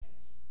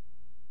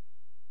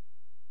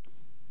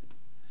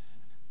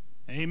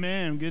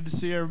Amen. Good to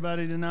see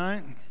everybody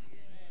tonight.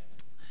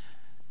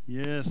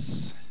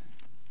 Yes.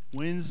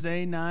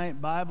 Wednesday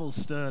night Bible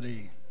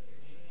study.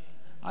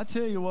 I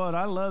tell you what,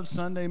 I love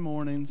Sunday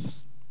mornings,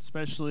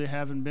 especially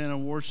having been a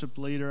worship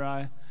leader.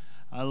 I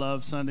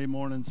love Sunday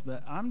mornings,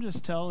 but I'm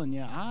just telling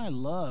you, I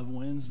love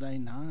Wednesday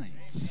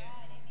nights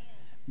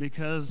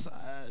because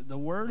the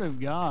Word of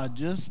God,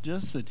 just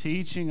the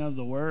teaching of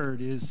the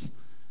Word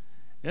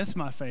it's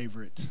my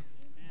favorite.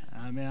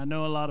 I mean, I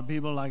know a lot of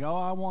people are like, oh,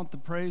 I want the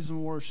praise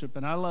and worship,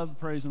 and I love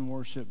praise and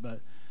worship, but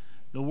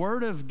the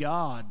Word of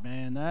God,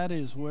 man, that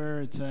is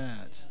where it's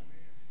at.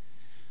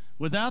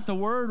 Without the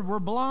Word, we're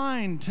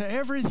blind to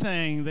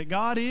everything that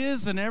God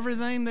is and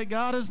everything that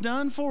God has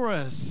done for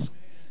us.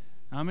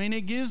 I mean,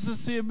 it gives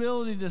us the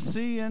ability to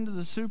see into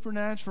the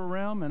supernatural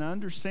realm and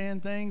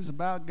understand things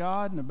about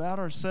God and about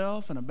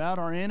ourselves and about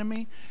our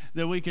enemy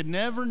that we could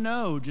never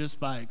know just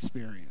by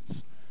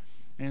experience.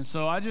 And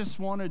so I just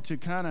wanted to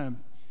kind of,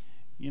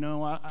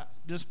 I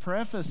just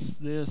preface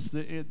this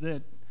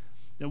that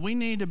we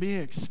need to be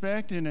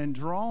expecting and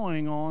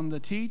drawing on the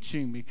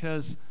teaching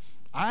because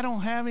I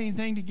don't have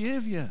anything to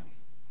give you.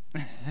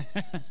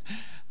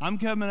 I'm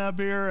coming up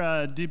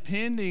here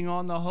depending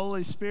on the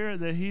Holy Spirit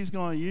that He's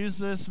going to use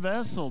this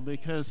vessel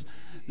because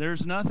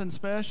there's nothing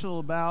special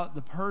about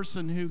the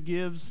person who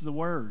gives the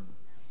word.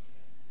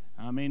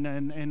 I mean,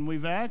 and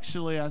we've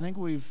actually,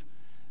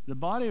 the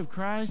body of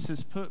Christ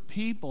has put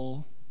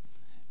people,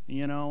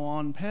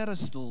 on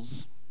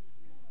pedestals.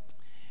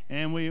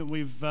 And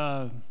we've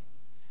and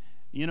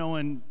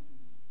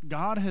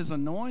God has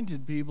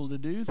anointed people to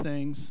do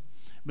things,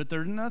 but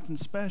there's nothing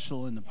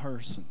special in the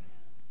person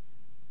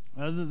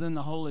other than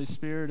the Holy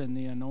Spirit and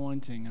the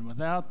anointing. And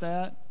without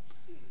that,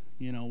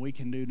 we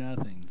can do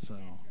nothing. So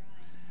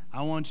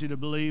I want you to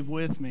believe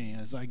with me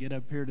as I get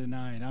up here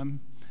tonight.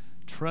 I'm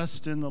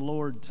trusting the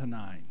Lord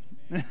tonight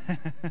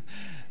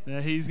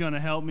that He's going to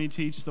help me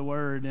teach the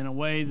Word in a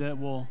way that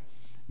will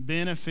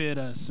benefit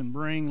us and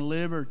bring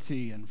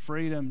liberty and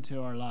freedom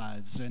to our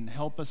lives and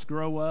help us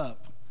grow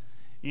up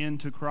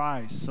into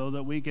Christ so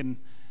that we can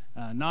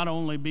not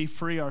only be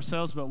free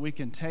ourselves, but we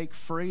can take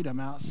freedom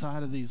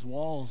outside of these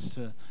walls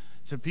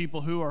to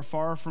people who are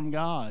far from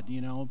God,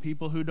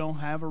 people who don't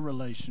have a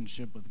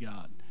relationship with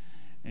God.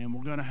 And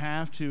we're going to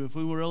have to, if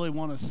we really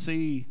want to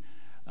see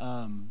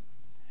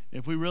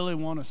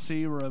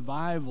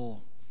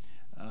revival,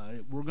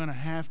 we're going to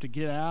have to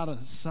get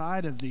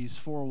outside of these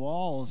four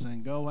walls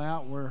and go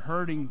out where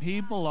hurting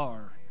people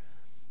are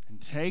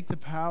and take the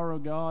power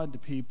of God to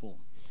people.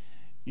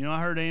 I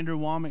heard Andrew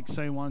Womack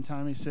say one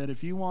time, he said,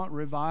 if you want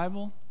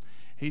revival,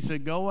 he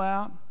said, go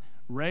out,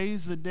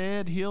 raise the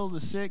dead, heal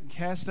the sick,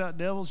 cast out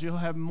devils. You'll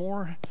have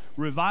more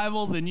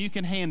revival than you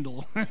can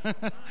handle.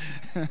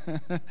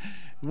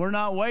 We're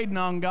not waiting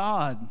on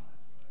God.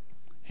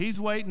 He's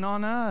waiting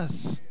on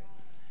us.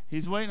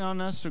 He's waiting on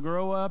us to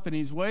grow up, and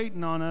He's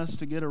waiting on us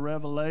to get a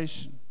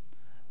revelation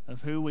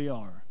of who we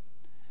are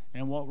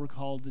and what we're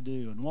called to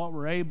do and what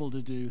we're able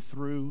to do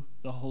through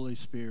the Holy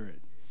Spirit.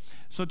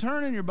 So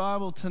turn in your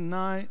Bible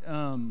tonight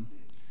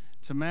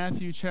to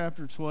Matthew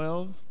chapter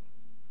 12.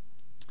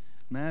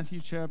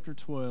 Matthew chapter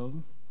 12.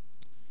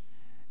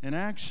 And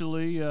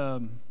actually,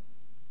 I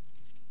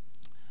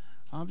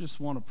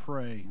just want to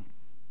pray.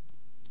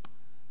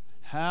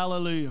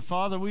 Hallelujah.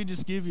 Father, we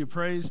just give you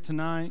praise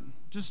tonight.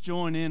 Just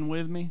join in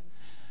with me.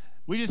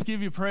 We just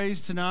give you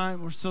praise tonight.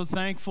 We're so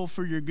thankful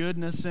for your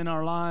goodness in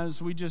our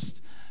lives. We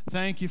just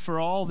thank you for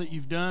all that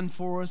you've done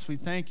for us. We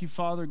thank you,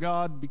 Father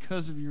God,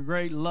 because of your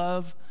great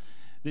love,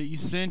 that you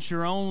sent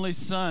your only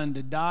Son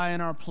to die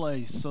in our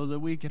place so that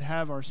we could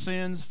have our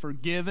sins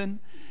forgiven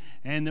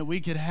and that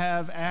we could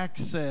have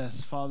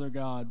access, Father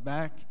God,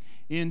 back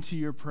into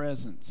your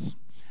presence.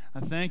 I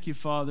thank you,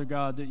 Father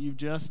God, that you've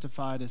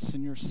justified us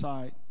in your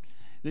sight,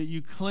 that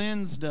you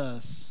cleansed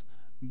us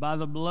by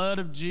the blood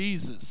of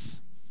Jesus,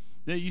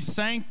 that you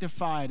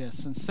sanctified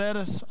us and set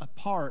us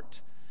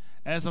apart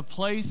as a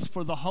place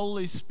for the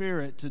Holy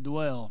Spirit to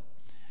dwell.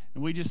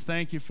 And we just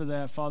thank you for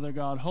that, Father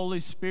God. Holy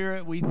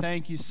Spirit, we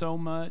thank you so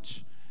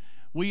much.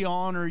 We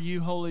honor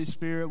you, Holy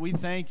Spirit. We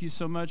thank you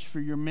so much for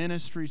your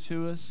ministry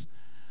to us.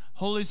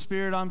 Holy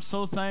Spirit, I'm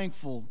so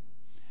thankful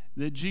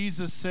that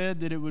Jesus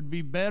said that it would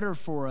be better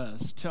for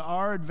us, to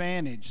our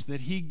advantage,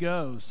 that He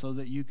go so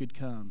that you could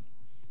come.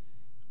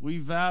 We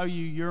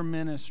value your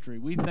ministry.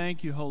 We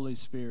thank you, Holy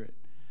Spirit,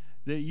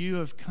 that you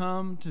have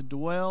come to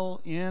dwell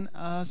in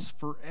us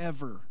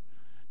forever,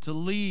 to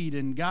lead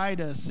and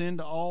guide us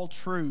into all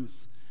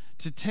truth,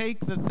 to take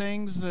the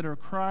things that are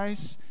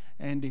Christ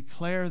and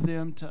declare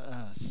them to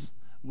us.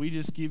 We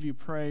just give you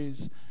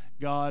praise,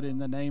 God, in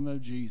the name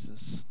of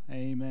Jesus.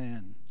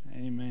 Amen.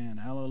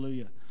 Amen.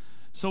 Hallelujah.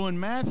 So in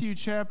Matthew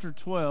chapter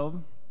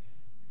 12,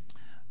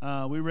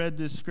 we read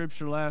this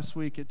scripture last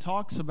week. It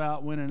talks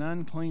about when an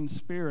unclean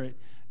spirit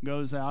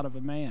goes out of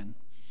a man.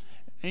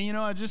 And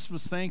I just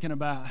was thinking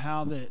about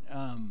how that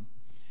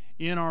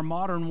in our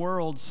modern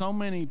world, so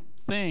many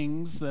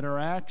things that are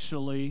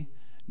actually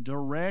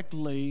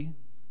directly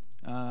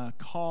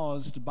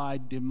caused by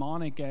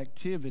demonic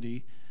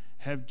activity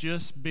have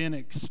just been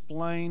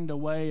explained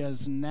away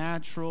as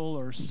natural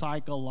or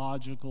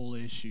psychological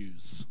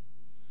issues.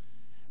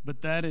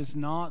 But that is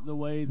not the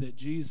way that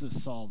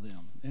Jesus saw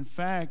them. In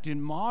fact,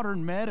 in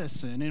modern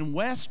medicine, in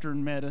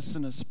Western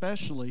medicine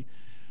especially,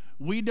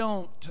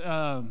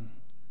 Western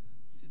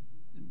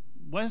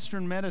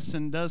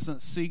medicine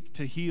doesn't seek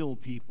to heal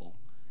people.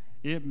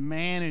 It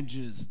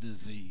manages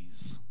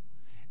disease.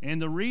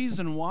 And the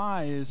reason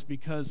why is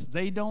because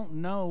they don't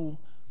know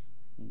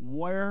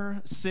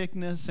where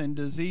sickness and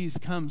disease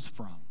comes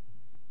from.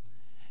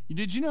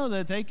 Did you know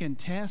that they can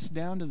test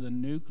down to the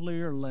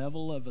nuclear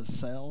level of a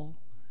cell,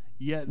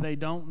 yet they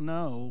don't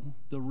know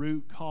the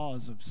root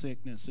cause of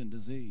sickness and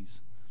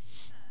disease?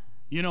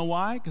 You know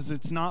why? Because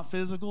it's not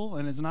physical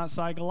and it's not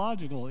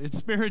psychological. It's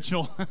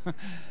spiritual.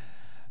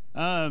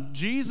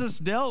 Jesus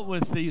dealt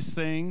with these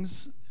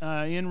things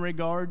in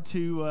regard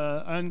to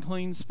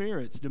unclean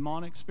spirits,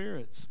 demonic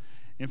spirits.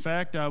 In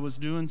fact, I was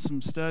doing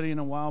some studying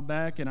a while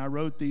back, and I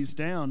wrote these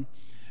down.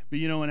 But,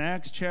 in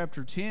Acts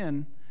chapter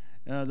 10,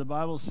 the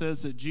Bible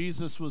says that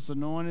Jesus was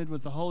anointed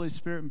with the Holy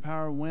Spirit and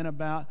power, went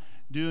about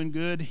doing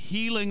good,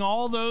 healing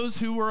all those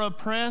who were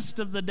oppressed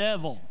of the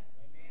devil,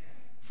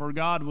 for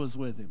God was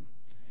with him.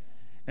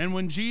 And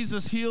when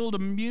Jesus healed a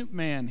mute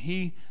man,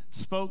 he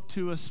spoke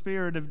to a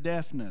spirit of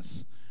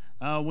deafness.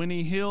 When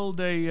he healed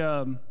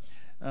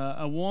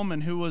a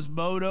woman who was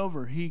bowed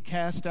over, he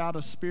cast out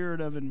a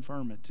spirit of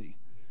infirmity.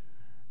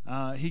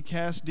 He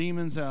cast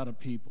demons out of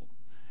people.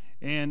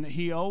 And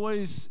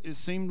it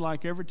seemed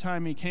like every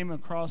time he came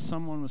across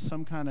someone with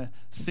some kind of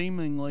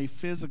seemingly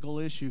physical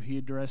issue, he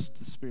addressed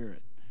the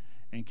spirit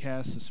and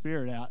cast the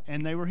spirit out,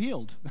 and they were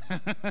healed.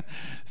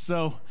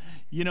 So,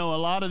 a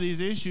lot of these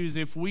issues,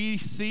 if we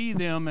see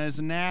them as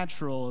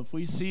natural, if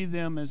we see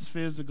them as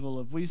physical,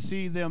 if we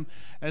see them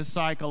as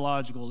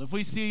psychological, if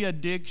we see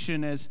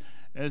addiction as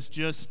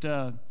just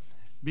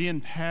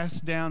being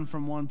passed down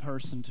from one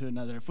person to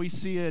another, if we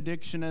see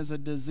addiction as a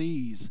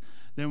disease,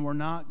 then we're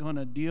not going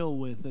to deal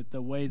with it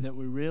the way that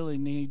we really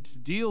need to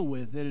deal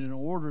with it in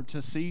order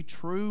to see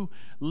true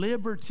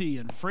liberty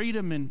and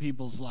freedom in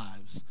people's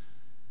lives.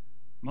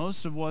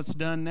 Most of what's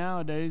done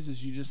nowadays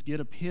is you just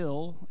get a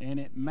pill and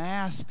it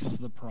masks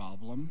the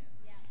problem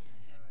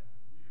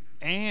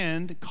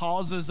and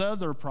causes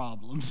other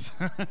problems,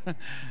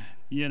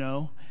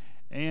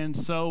 And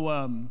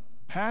so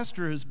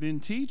Pastor has been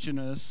teaching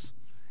us,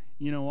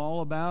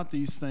 all about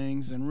these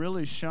things and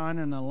really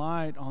shining a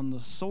light on the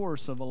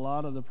source of a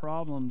lot of the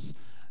problems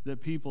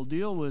that people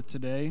deal with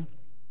today,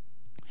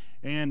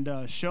 and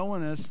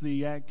showing us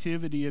the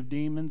activity of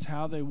demons,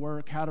 how they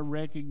work, how to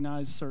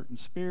recognize certain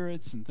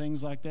spirits and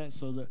things like that,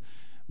 so that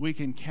we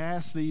can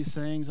cast these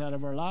things out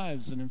of our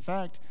lives. And in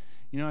fact,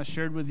 I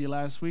shared with you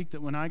last week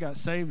that when I got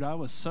saved, I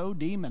was so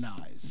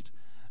demonized.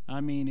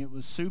 I mean, it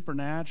was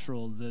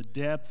supernatural, the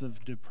depth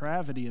of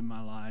depravity in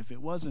my life.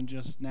 It wasn't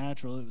just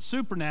natural, it was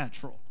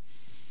supernatural.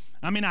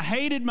 I mean, I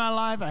hated my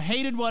life, I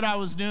hated what I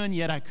was doing,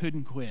 yet I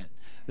couldn't quit.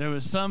 There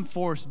was some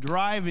force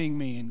driving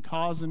me and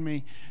causing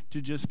me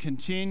to just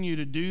continue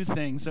to do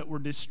things that were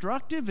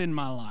destructive in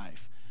my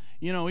life.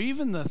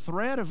 Even the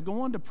threat of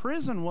going to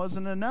prison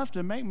wasn't enough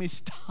to make me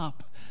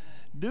stop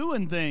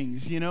doing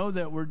things,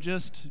 that were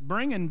just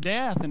bringing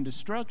death and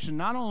destruction,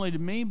 not only to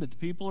me, but the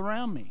people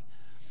around me.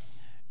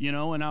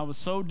 And I was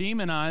so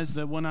demonized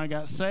that when I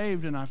got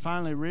saved and I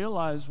finally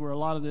realized where a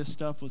lot of this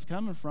stuff was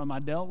coming from, I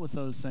dealt with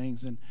those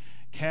things and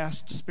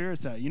cast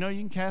spirits out. You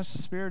can cast a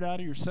spirit out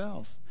of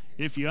yourself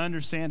if you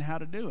understand how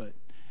to do it.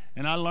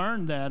 And I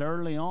learned that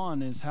early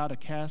on, is how to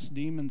cast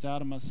demons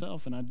out of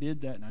myself, and I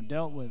did that and I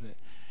dealt with it.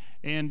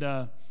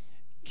 And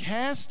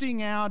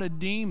casting out a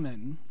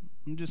demon,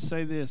 let me just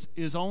say this,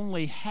 is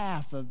only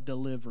half of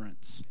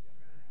deliverance.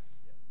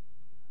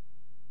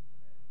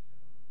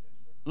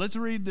 Let's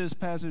read this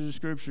passage of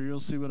Scripture. You'll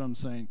see what I'm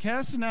saying.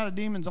 Casting out a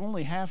demon is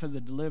only half of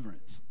the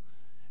deliverance,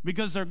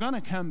 because they're going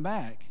to come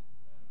back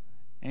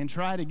and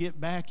try to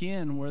get back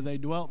in where they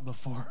dwelt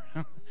before.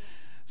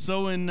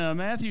 So in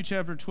Matthew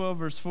chapter 12,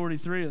 verse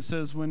 43, it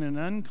says, when an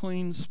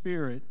unclean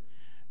spirit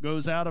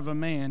goes out of a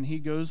man, he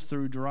goes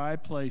through dry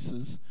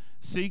places,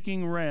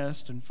 seeking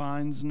rest, and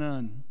finds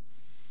none.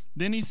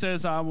 Then he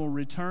says, I will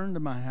return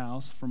to my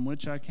house from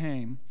which I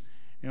came.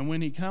 And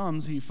when he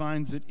comes, he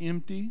finds it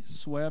empty,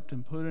 swept,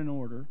 and put in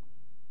order.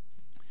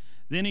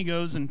 Then he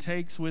goes and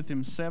takes with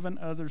him 7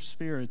 other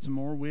spirits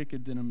more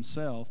wicked than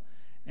himself,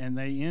 and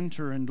they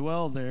enter and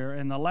dwell there.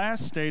 And the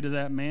last state of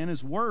that man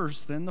is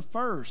worse than the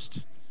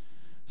first.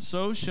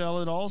 So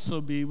shall it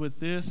also be with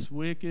this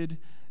wicked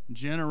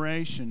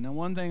generation. Now,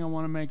 one thing I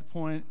want to make a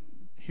point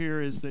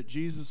here is that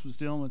Jesus was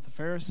dealing with the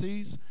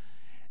Pharisees.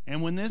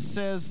 And when this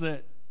says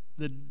that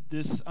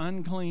this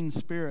unclean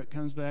spirit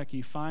comes back,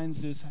 he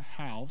finds this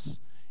house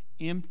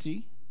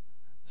empty,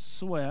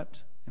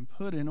 swept, and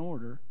put in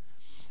order.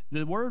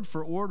 The word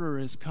for order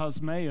is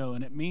kosmeo,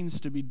 and it means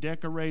to be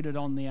decorated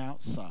on the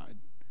outside.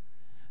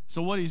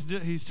 So what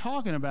he's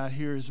talking about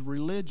here is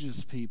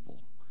religious people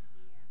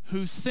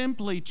who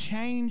simply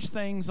change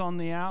things on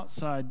the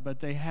outside,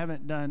 but they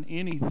haven't done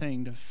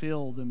anything to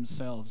fill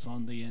themselves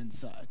on the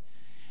inside.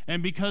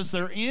 And because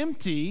they're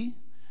empty,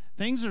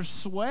 things are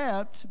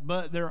swept,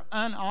 but they're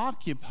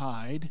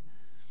unoccupied,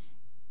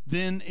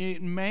 then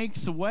it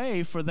makes a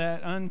way for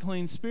that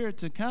unclean spirit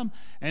to come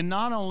and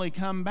not only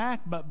come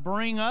back, but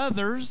bring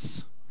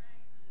others.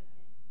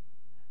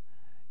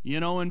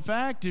 In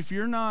fact, if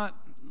you're not,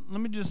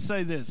 let me just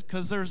say this,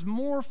 because there's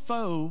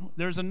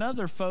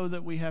another foe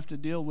that we have to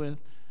deal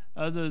with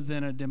other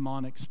than a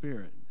demonic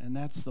spirit, and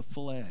that's the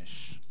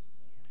flesh.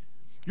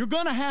 You're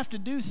going to have to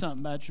do something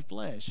about your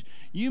flesh.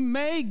 You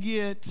may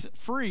get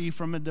free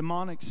from a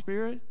demonic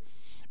spirit,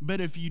 but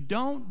if you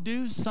don't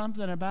do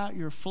something about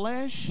your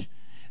flesh,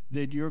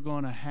 then you're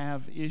going to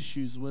have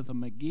issues with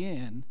them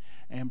again,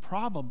 and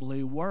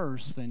probably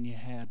worse than you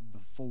had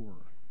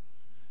before.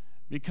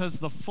 Because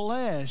the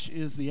flesh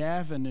is the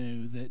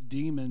avenue that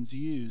demons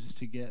use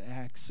to get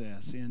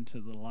access into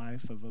the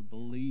life of a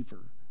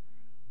believer.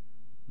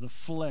 The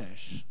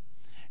flesh.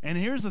 And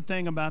here's the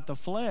thing about the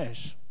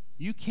flesh.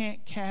 You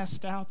can't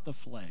cast out the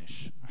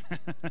flesh.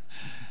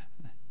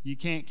 You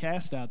can't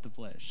cast out the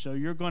flesh. So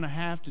you're going to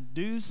have to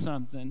do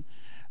something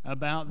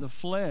about the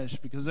flesh,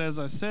 because as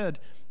I said,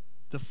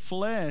 the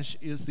flesh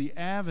is the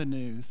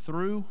avenue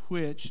through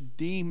which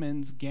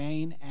demons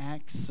gain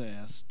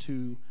access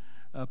to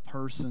a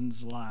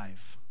person's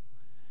life.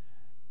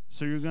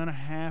 So you're going to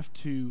have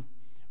to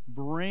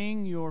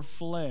bring your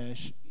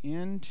flesh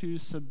into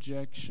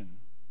subjection.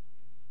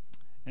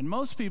 And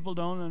most people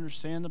don't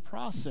understand the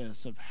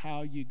process of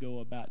how you go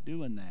about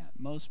doing that.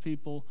 Most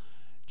people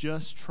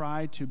just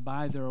try to,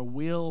 by their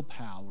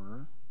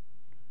willpower,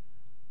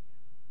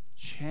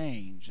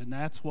 change. And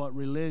that's what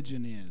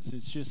religion is.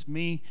 It's just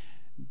me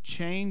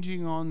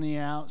changing on the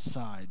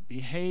outside,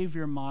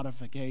 behavior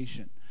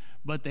modification.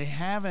 But they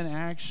haven't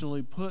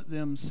actually put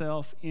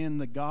themselves in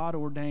the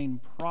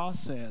God-ordained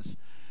process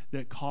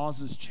that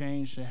causes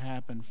change to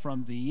happen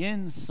from the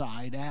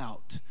inside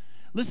out.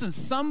 Listen,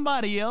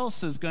 somebody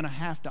else is going to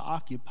have to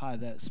occupy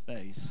that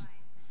space.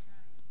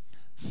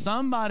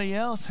 Somebody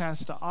else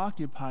has to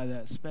occupy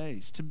that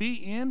space. To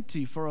be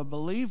empty for a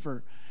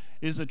believer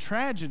is a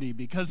tragedy,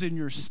 because in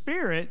your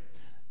spirit,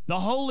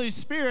 the Holy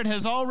Spirit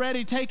has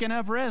already taken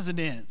up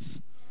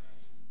residence.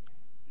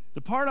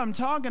 The part I'm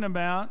talking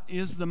about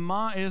is the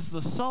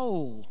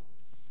soul.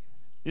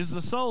 Is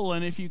the soul.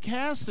 And if you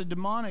cast a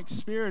demonic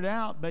spirit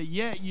out, but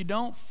yet you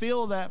don't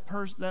feel that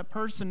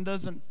person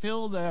doesn't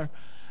feel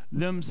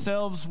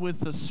themselves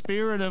with the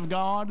Spirit of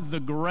God, the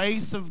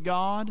grace of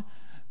God,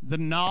 the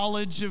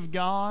knowledge of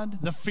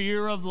God, the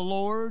fear of the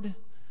Lord,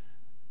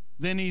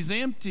 then he's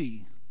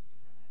empty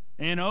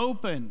and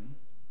open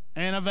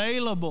and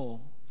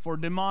available for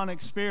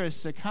demonic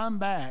spirits to come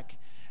back,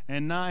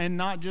 and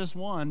not just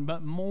one,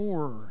 but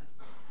more,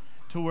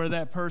 to where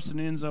that person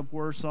ends up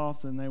worse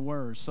off than they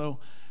were. So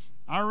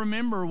I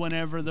remember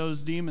whenever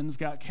those demons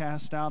got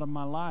cast out of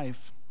my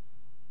life,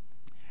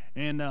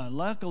 and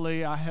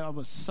luckily I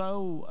was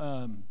so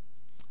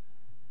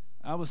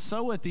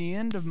at the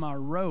end of my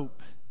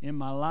rope in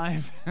my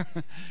life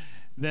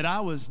that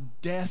I was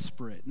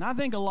desperate. And I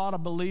think a lot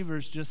of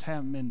believers just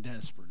haven't been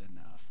desperate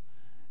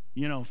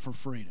enough, for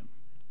freedom.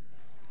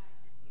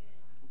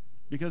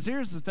 Because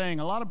here's the thing,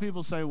 a lot of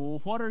people say,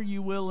 well, what are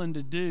you willing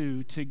to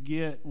do to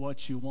get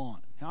what you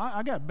want? Now,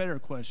 I got a better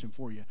question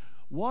for you.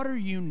 What are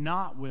you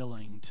not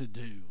willing to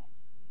do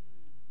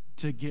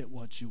to get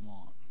what you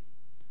want?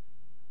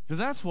 Because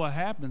that's what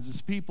happens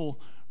is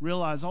people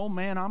realize, oh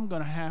man, I'm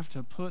going to have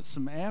to put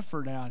some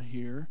effort out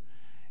here.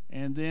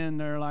 And then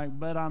they're like,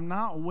 but I'm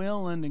not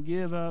willing to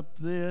give up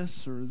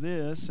this or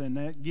this, and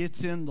that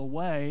gets in the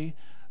way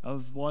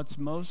of what's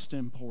most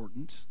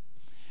important.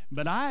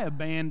 But I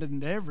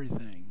abandoned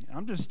everything.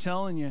 I'm just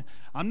telling you,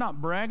 I'm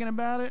not bragging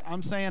about it.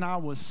 I'm saying I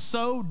was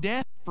so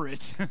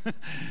desperate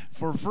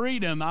for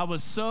freedom. I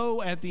was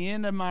so at the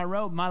end of my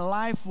rope. My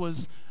life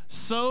was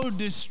so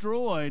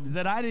destroyed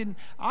that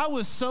I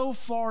was so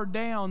far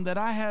down that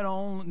I had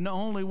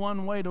only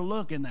one way to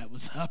look, and that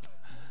was up.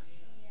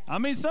 I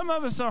mean, some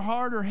of us are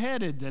harder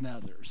headed than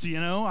others,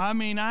 I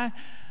mean, I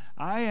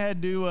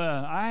had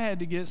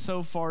to get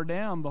so far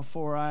down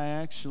before I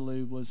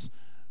actually was,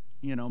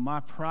 my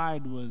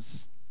pride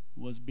was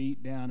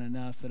beat down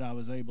enough that I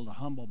was able to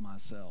humble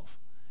myself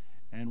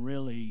and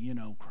really,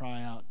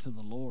 cry out to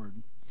the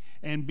Lord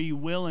and be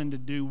willing to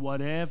do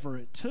whatever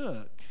it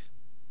took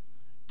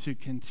to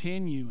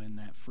continue in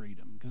that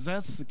freedom. Because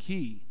that's the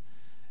key,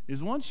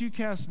 is once you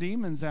cast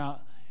demons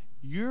out,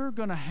 you're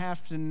going to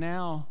have to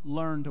now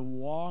learn to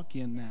walk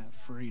in that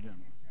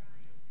freedom.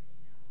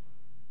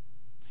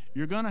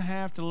 You're going to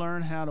have to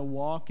learn how to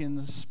walk in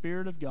the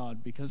Spirit of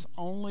God, because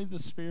only the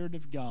Spirit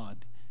of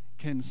God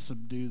can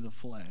subdue the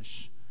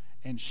flesh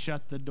and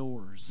shut the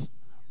doors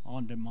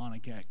on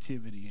demonic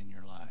activity in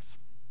your life.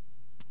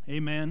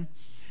 Amen.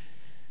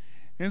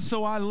 And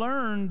so I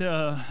learned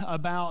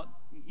about,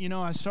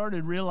 I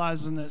started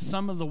realizing that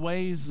some of the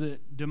ways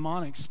that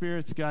demonic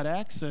spirits got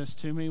access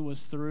to me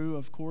was through,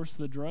 of course,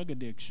 the drug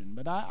addiction.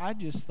 But I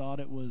just thought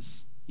it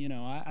was,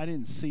 I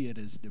didn't see it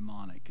as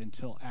demonic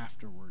until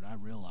afterward. I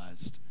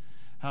realized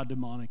how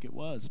demonic it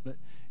was. But,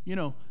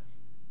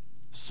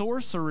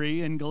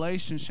 Sorcery in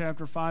Galatians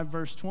chapter 5,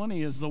 verse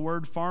 20 is the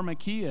word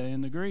pharmakia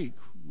in the Greek,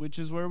 which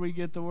is where we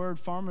get the word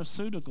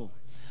pharmaceutical.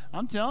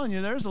 I'm telling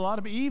you, there's a lot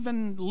of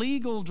even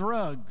legal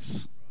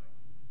drugs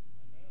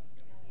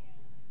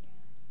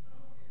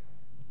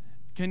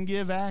can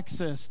give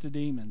access to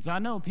demons. I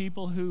know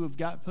people who have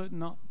got put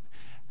in,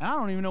 I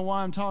don't even know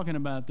why I'm talking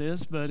about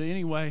this, but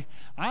anyway,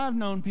 I've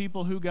known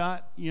people who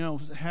got,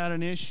 had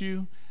an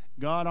issue,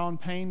 got on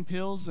pain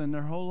pills, and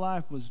their whole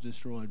life was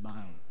destroyed by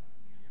them.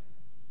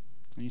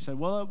 And you say,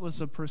 well, it was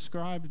a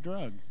prescribed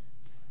drug.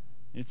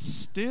 It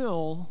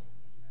still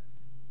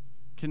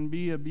can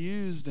be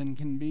abused and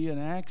can be an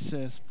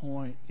access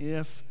point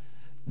if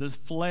the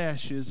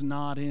flesh is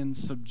not in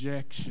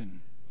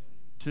subjection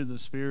to the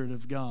Spirit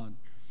of God.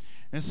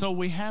 And so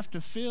we have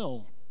to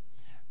fill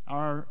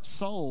our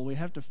soul, we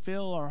have to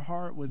fill our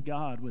heart with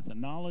God, with the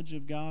knowledge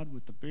of God,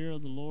 with the fear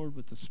of the Lord,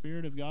 with the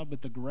Spirit of God,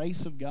 with the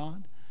grace of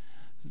God,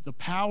 the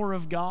power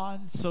of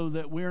God, so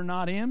that we're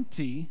not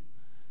empty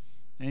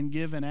and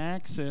given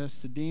access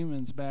to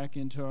demons back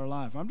into our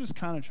life. I'm just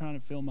kind of trying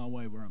to feel my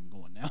way where I'm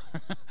going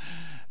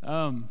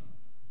now.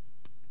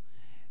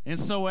 And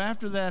so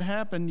after that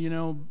happened,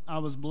 I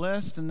was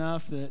blessed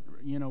enough that,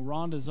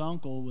 Rhonda's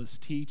uncle was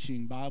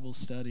teaching Bible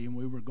study, and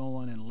we were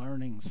going and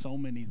learning so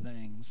many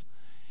things.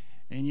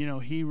 And,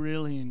 he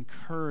really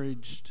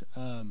encouraged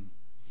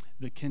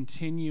the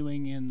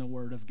continuing in the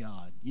Word of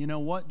God.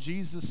 What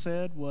Jesus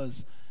said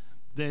was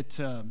that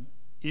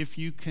if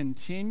you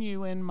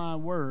continue in my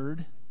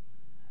Word,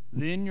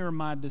 then you're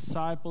my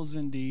disciples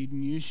indeed,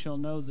 and you shall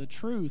know the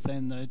truth,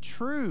 and the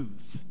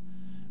truth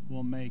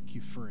will make you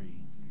free.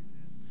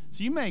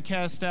 So you may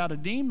cast out a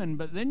demon,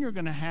 but then you're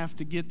going to have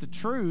to get the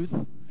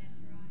truth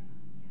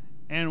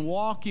and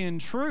walk in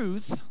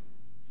truth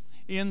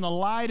in the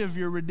light of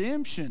your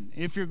redemption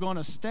if you're going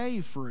to stay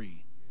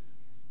free.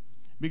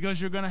 Because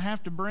you're going to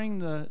have to bring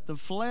the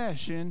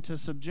flesh into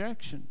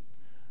subjection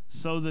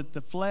so that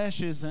the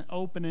flesh isn't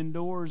opening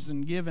doors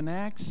and giving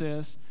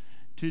access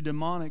to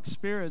demonic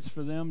spirits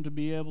for them to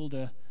be able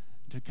to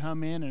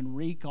come in and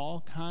wreak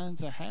all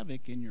kinds of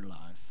havoc in your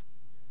life.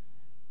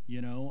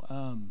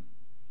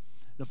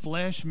 The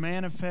flesh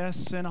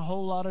manifests in a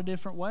whole lot of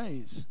different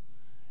ways.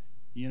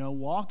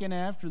 Walking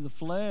after the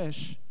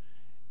flesh,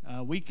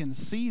 we can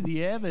see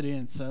the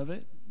evidence of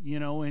it.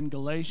 In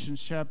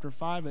Galatians chapter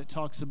 5, it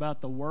talks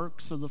about the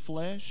works of the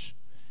flesh.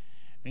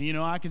 And,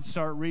 I could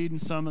start reading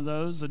some of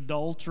those,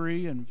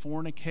 adultery and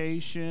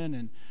fornication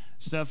and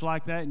stuff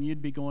like that, and you'd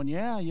be going,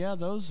 yeah,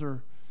 those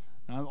are,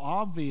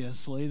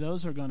 obviously,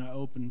 those are going to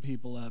open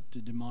people up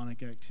to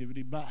demonic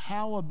activity. But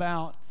how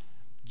about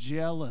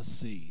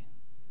jealousy,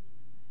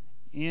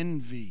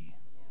 envy?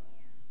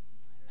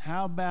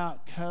 How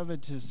about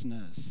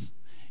covetousness?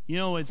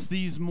 It's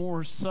these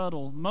more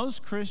subtle.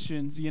 Most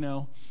Christians,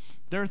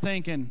 they're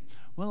thinking,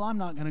 well, I'm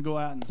not going to go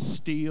out and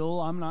steal.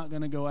 I'm not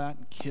going to go out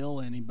and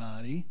kill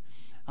anybody.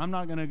 I'm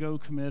not going to go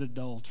commit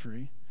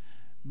adultery.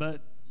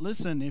 But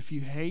listen, if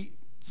you hate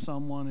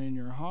someone in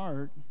your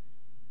heart,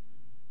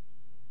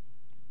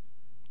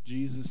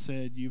 Jesus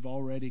said you've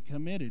already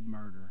committed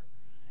murder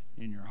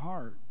in your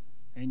heart.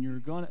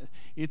 And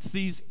it's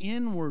these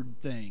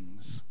inward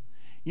things.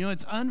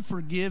 It's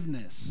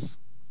unforgiveness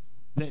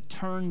that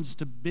turns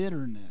to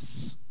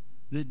bitterness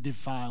that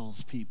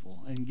defiles people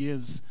and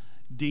gives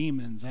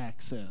demons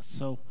access.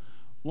 So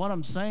what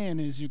I'm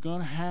saying is you're going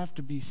to have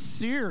to be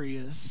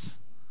serious.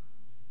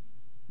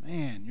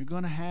 Man, you're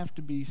going to have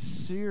to be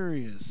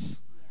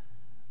serious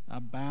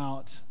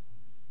about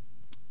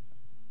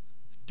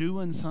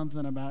doing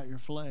something about your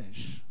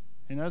flesh.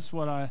 And that's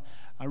what I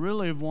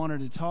really have wanted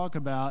to talk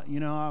about.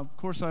 Of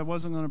course, I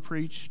wasn't going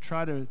to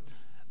try to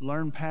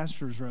learn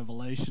pastor's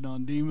revelation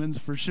on demons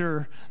for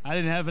sure. I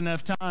didn't have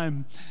enough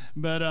time.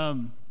 But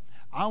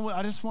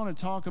I just want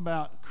to talk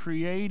about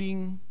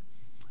creating,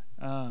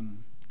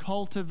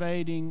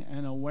 cultivating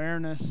an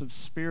awareness of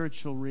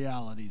spiritual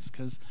realities,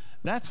 because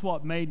that's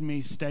what made me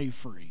stay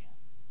free.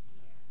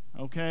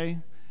 Okay?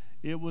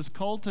 It was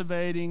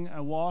cultivating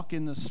a walk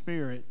in the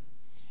Spirit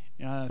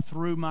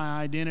through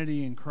my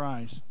identity in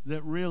Christ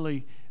that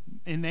really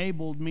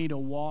enabled me to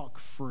walk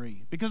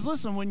free. Because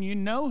listen, when you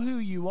know who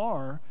you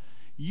are,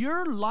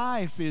 your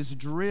life is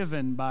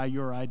driven by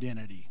your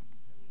identity.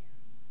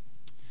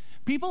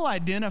 People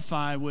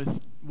identify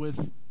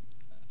with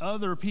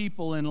other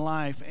people in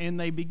life, and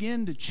they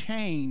begin to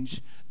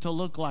change to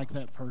look like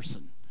that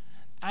person.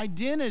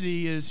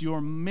 Identity is your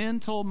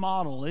mental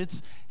model.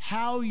 It's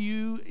how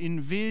you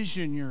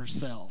envision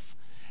yourself.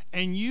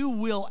 And you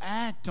will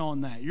act on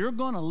that. You're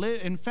going to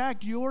live. In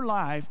fact, your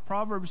life,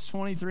 Proverbs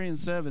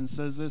 23:7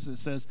 says this. It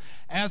says,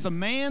 as a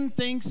man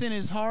thinks in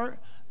his heart,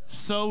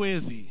 so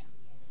is he.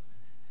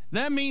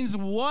 That means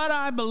what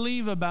I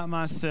believe about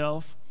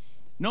myself,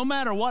 no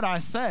matter what I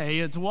say,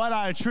 it's what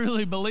I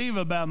truly believe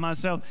about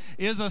myself,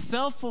 is a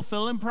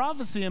self-fulfilling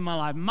prophecy in my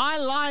life. My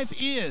life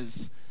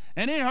is,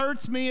 and it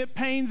hurts me, it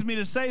pains me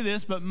to say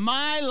this, but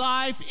my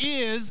life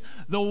is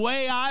the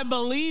way I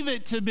believe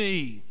it to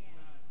be.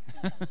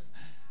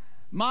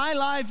 My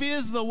life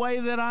is the way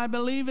that I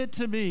believe it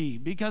to be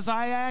because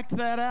I act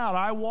that out.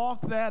 I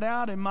walk that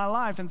out in my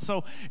life. And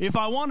so if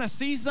I want to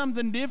see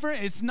something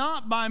different, it's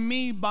not by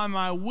me, by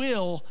my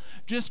will,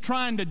 just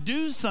trying to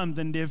do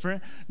something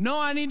different. No,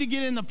 I need to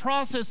get in the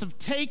process of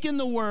taking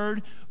the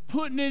word,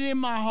 putting it in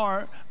my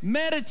heart,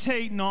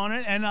 meditating on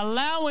it, and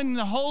allowing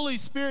the Holy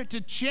Spirit to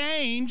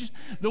change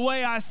the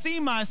way I see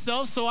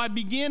myself so I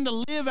begin to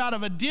live out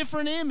of a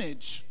different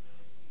image.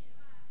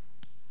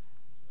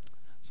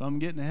 So I'm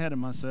getting ahead of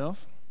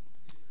myself.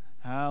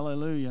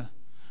 Hallelujah.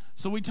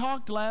 So we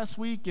talked last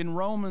week in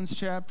Romans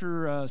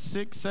chapter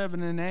 6,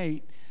 7, and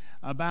 8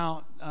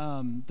 about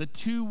the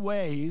two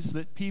ways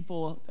that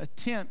people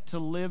attempt to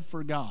live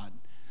for God.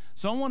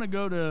 So I want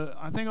to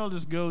I think I'll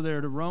just go there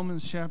to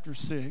Romans chapter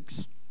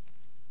 6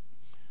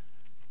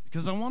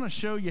 because I want to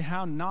show you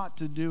how not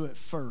to do it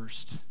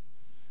first,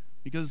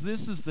 because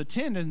this is the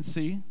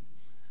tendency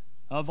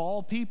of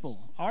all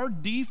people. Our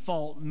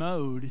default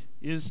mode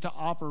is to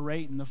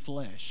operate in the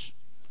flesh.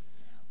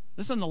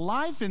 Listen, the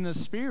life in the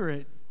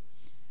Spirit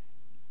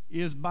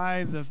is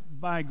by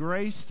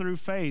grace through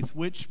faith,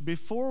 which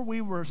before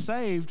we were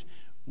saved,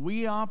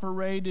 we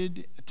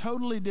operated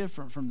totally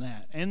different from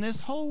that. And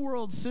this whole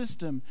world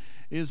system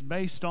is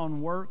based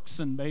on works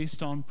and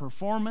based on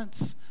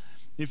performance.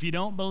 If you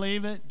don't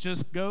believe it,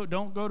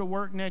 don't go to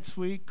work next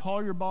week.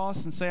 Call your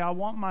boss and say, I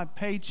want my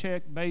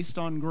paycheck based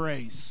on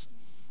grace.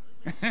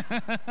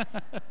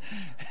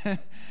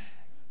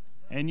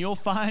 And you'll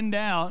find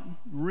out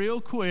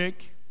real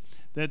quick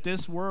that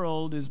this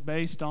world is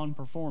based on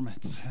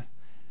performance.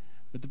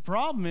 But the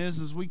problem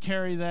is we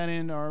carry that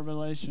into our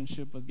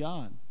relationship with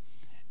God.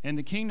 And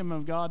the kingdom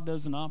of God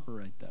doesn't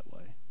operate that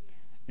way.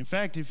 In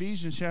fact,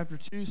 Ephesians chapter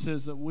 2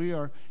 says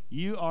that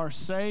you are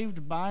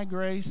saved by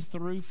grace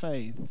through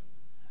faith,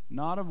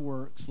 not of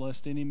works,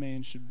 lest any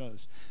man should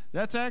boast.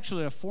 That's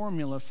actually a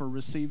formula for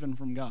receiving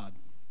from God.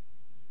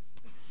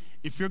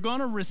 If you're going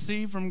to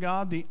receive from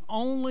God, the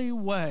only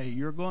way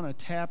you're going to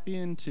tap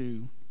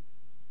into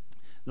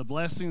the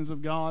blessings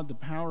of God, the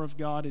power of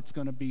God, it's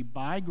going to be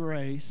by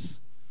grace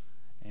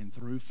and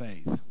through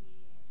faith.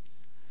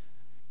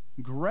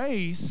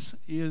 Grace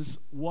is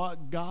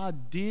what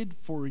God did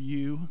for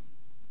you,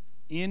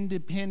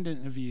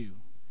 independent of you.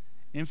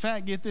 In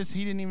fact, get this,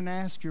 he didn't even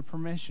ask your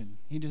permission.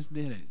 He just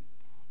did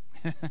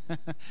it.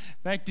 In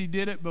fact, he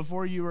did it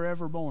before you were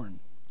ever born.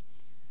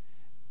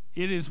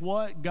 It is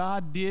what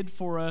God did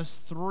for us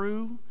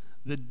through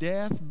the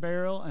death,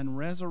 burial, and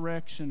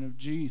resurrection of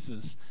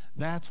Jesus.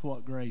 That's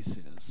what grace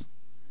is.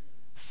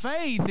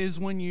 Faith is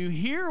when you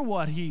hear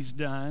what he's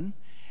done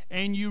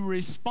and you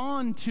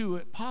respond to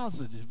it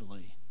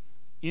positively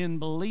in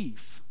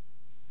belief.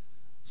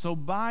 So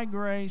by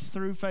grace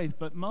through faith.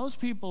 But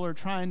most people are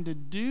trying to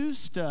do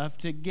stuff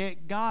to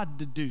get God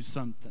to do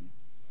something.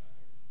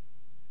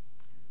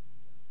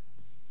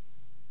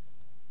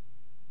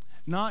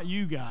 Not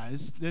you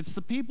guys. It's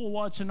the people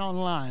watching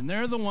online.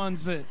 They're the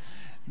ones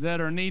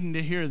that are needing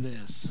to hear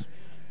this.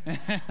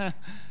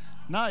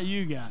 Not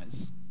you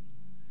guys.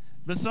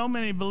 But so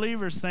many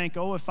believers think,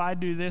 oh, if I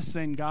do this,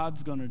 then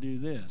God's going to do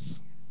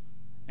this.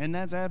 And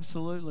that's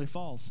absolutely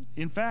false.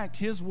 In fact,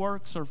 his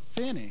works are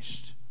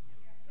finished.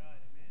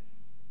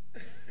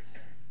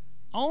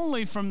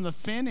 Only from the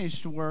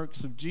finished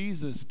works of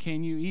Jesus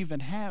can you even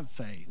have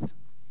faith.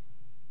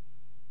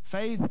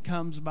 Faith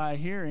comes by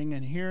hearing,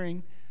 and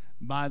hearing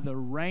by the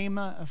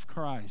rhema of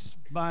Christ,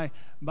 by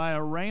a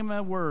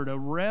rhema word, a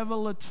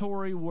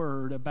revelatory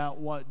word about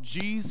what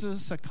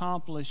Jesus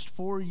accomplished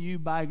for you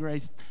by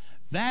grace.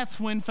 That's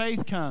when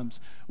faith comes.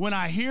 When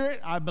I hear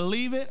it, I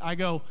believe it, I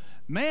go,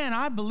 man,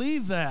 I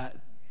believe that.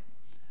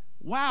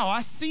 Wow, I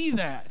see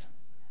that.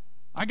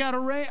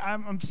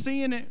 I'm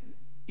seeing it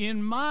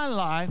in my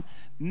life.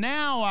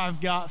 Now I've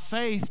got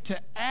faith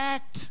to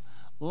act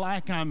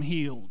like I'm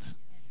healed.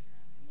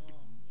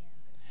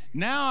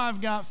 Now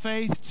I've got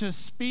faith to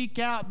speak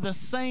out the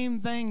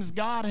same things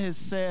God has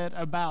said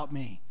about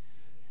me.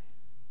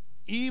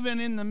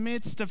 Even in the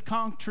midst of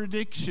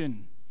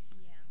contradiction.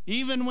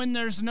 Even when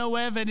there's no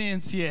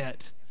evidence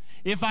yet.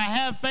 If I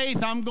have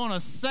faith, I'm going to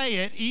say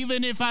it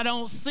even if I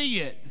don't see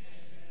it.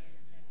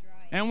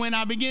 And when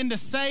I begin to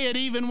say it,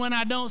 even when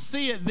I don't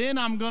see it, then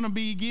I'm going to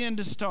begin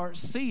to start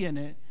seeing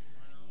it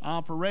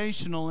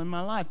operational in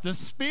my life. The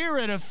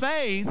spirit of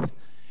faith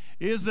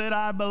is that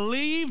I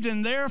believed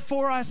and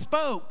therefore I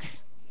spoke.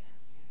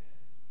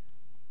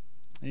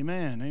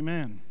 Amen,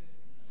 amen.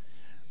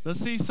 But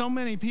see, so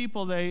many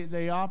people,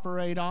 they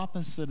operate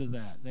opposite of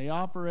that. They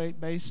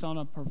operate based on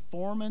a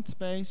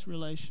performance-based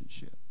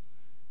relationship.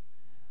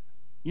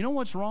 You know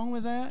what's wrong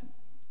with that?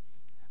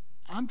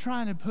 I'm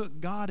trying to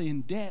put God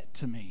in debt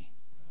to me.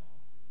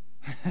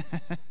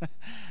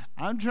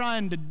 I'm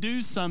trying to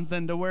do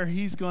something to where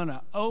he's going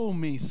to owe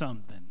me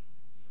something.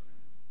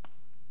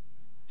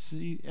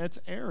 See, that's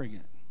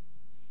arrogant.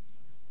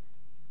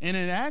 And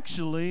it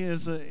actually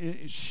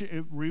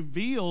it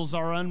reveals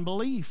our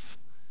unbelief,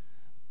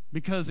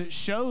 because it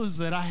shows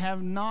that I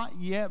have not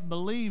yet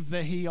believed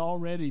that he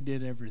already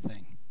did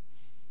everything.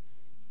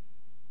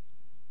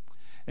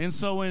 And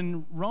so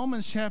in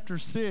Romans chapter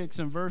 6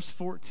 and verse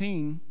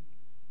 14,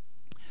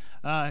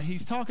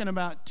 he's talking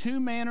about two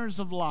manners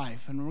of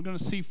life. And we're going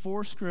to see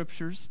 4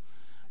 scriptures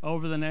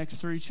over the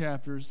next 3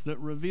 chapters that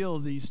reveal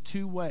these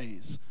 2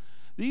 ways.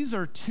 These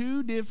are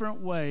 2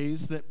 different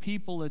ways that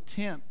people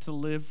attempt to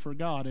live for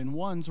God, and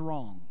one's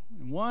wrong.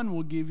 And one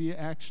will give you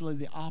actually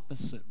the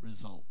opposite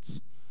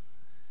results.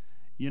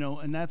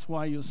 And that's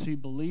why you'll see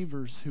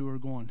believers who are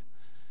going,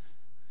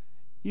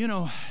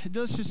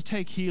 let's just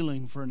take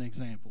healing for an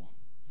example.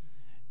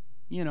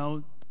 I don't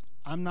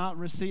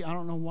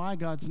know why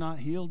God's not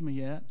healed me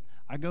yet.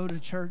 I go to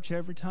church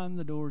every time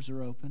the doors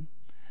are open.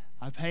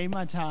 I pay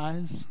my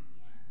tithes.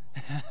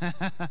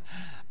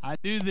 I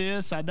do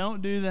this, I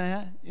don't do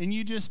that. And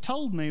you just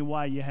told me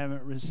why you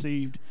haven't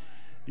received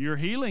your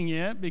healing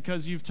yet,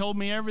 because you've told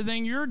me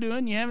everything you're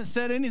doing. You haven't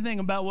said anything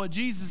about what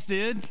Jesus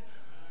did.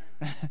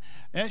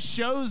 That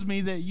shows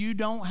me that you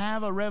don't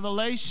have a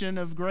revelation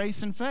of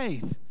grace and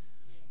faith,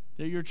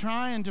 that you're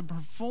trying to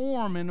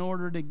perform in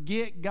order to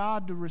get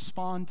God to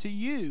respond to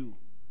you.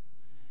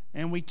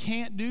 And we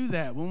can't do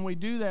that. When we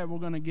do that, we're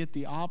going to get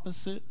the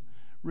opposite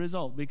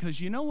result,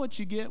 because you know what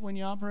you get when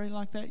you operate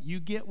like that? You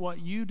get what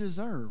you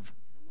deserve.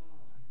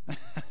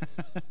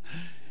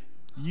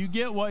 You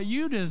get what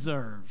you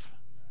deserve.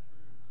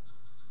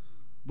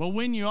 But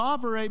when you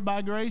operate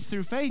by grace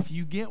through faith,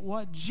 you get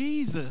what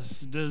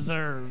Jesus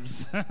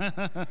deserves.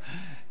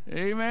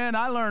 Amen.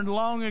 I learned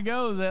long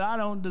ago that I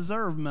don't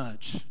deserve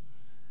much,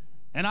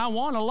 and I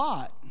want a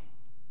lot.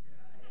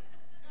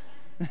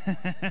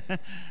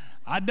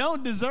 I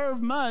don't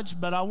deserve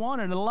much, but I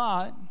wanted a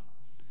lot.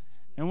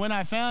 And when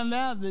I found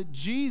out that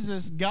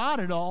Jesus got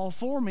it all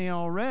for me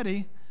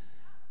already,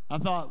 I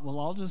thought, well,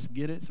 I'll just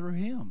get it through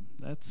him.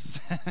 That's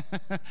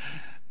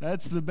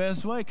the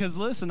best way. Because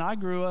listen, I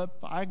grew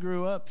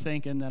up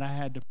thinking that I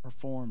had to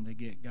perform to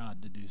get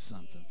God to do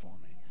something for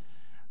me.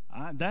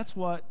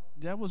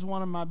 That was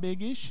one of my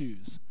big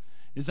issues,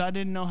 is I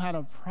didn't know how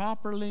to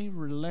properly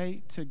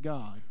relate to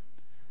God.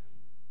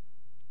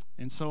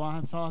 And so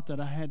I thought that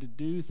I had to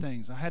do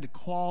things. I had to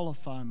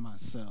qualify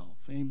myself.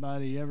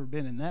 Anybody ever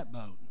been in that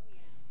boat?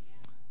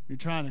 You're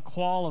trying to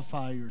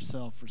qualify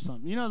yourself for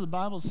something. The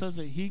Bible says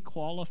that he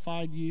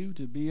qualified you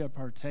to be a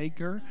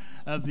partaker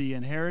of the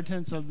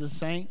inheritance of the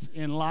saints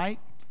in light.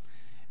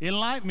 In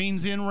light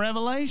means in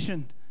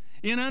revelation,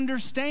 in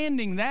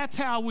understanding. That's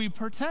how we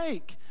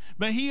partake.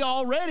 But he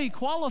already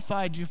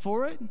qualified you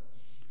for it.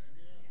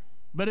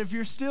 But if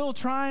you're still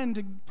trying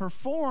to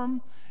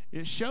perform,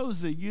 it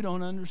shows that you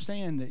don't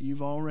understand that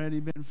you've already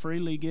been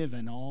freely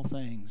given all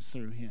things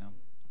through him.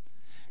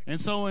 And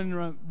so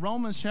in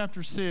Romans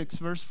chapter 6,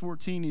 verse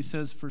 14, he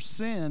says, "For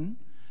sin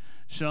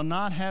shall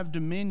not have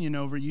dominion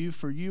over you,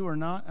 for you are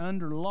not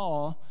under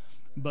law,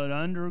 but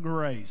under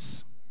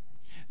grace."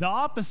 The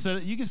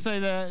opposite, you could say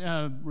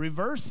that,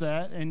 reverse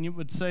that, and it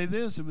would say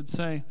this. It would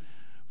say,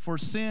 "For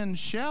sin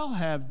shall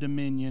have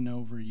dominion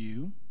over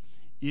you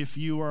if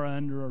you are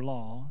under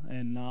law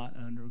and not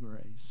under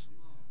grace."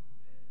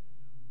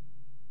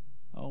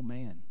 Oh,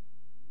 man.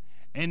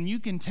 And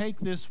you can take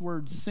this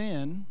word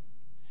sin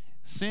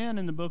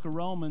in the book of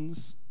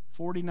Romans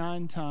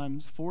 49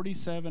 times,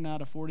 47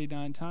 out of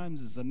 49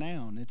 times is a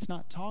noun. It's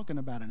not talking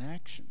about an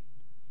action.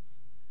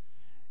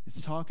 It's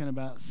talking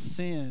about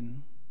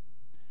sin,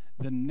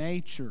 the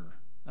nature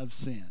of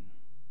sin.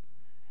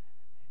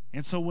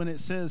 And so when it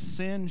says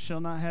sin shall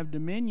not have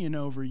dominion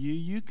over you,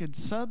 you could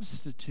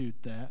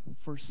substitute that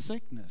for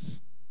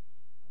sickness.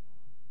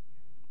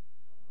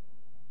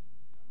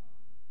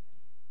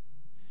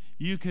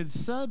 You could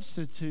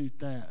substitute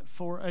that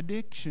for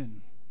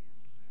addiction.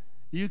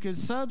 You could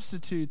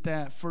substitute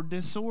that for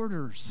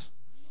disorders.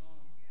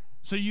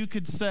 So you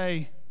could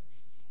say,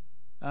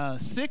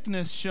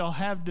 sickness shall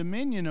have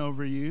dominion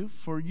over you,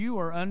 for you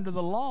are under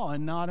the law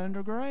and not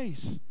under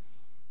grace.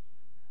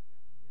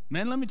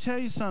 Man, let me tell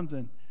you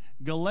something.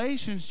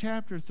 Galatians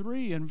chapter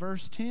 3 and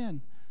verse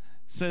 10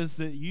 says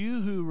that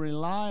you who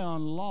rely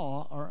on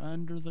law are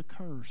under the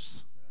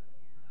curse.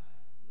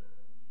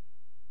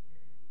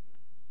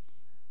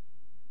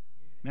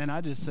 Man,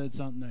 I just said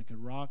something that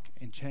could rock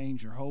and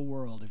change your whole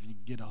world if you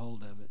get a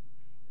hold of it.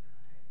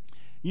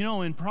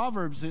 In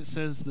Proverbs it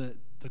says that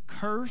the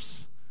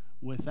curse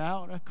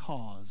without a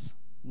cause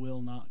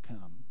will not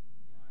come.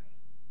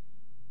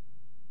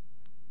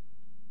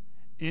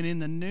 And in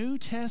the New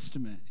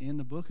Testament, in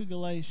the book of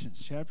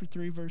Galatians, chapter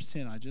 3, verse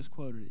 10, I just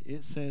quoted it,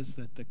 it says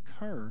that the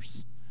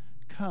curse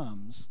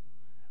comes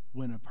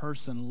when a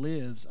person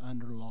lives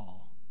under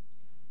law.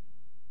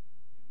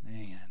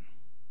 Man.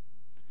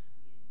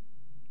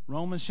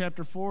 Romans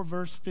chapter 4,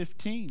 verse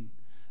 15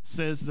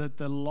 says that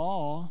the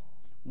law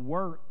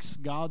works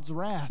God's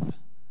wrath.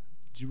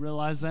 Did you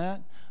realize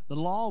that? The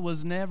law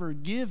was never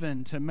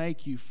given to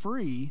make you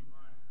free.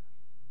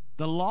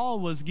 The law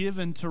was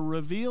given to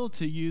reveal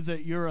to you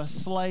that you're a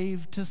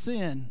slave to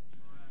sin.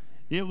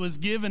 It was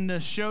given to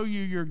show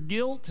you your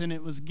guilt, and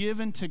it was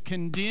given to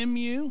condemn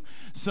you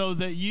so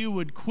that you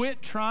would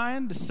quit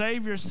trying to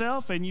save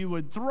yourself and you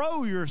would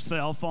throw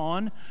yourself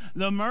on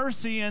the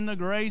mercy and the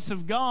grace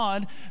of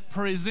God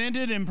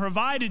presented and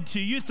provided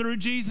to you through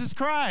Jesus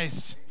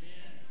Christ.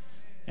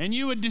 And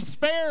you would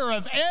despair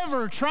of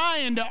ever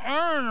trying to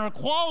earn or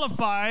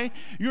qualify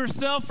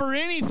yourself for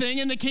anything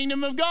in the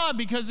kingdom of God,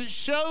 because it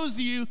shows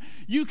you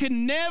you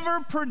can never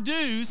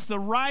produce the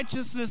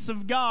righteousness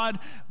of God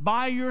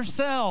by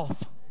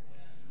yourself.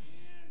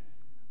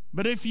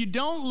 But if you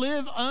don't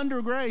live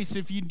under grace,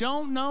 if you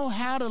don't know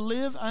how to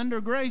live under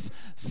grace,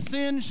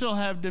 sin shall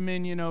have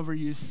dominion over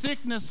you.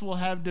 Sickness will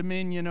have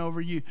dominion over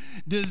you.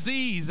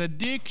 Disease,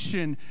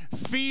 addiction,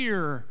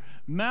 fear,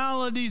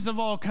 maladies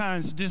of all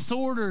kinds,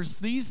 disorders,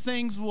 these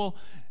things will,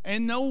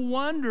 and no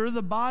wonder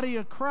the body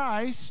of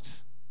Christ,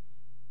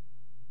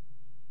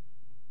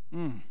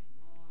 no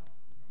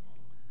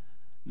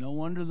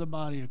wonder the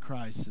body of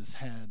Christ has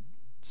had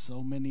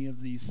so many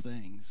of these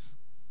things.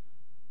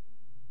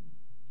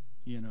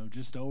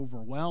 Just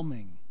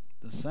overwhelming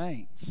the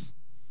saints.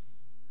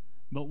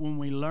 But when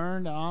we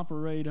learn to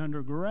operate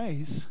under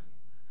grace,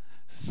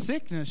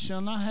 sickness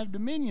shall not have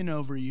dominion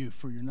over you,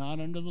 for you're not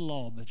under the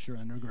law, but you're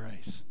under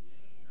grace.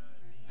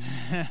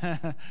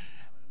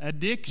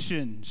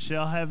 Addiction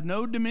shall have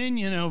no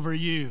dominion over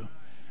you,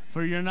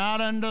 for you're not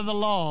under the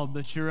law,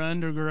 but you're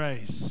under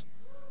grace.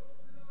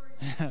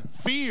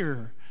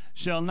 Fear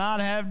shall not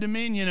have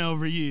dominion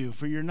over you,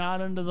 for you're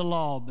not under the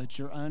law, but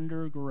you're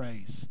under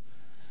grace.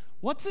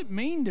 What's it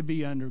mean to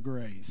be under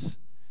grace?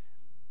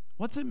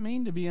 What's it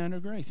mean to be under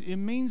grace? It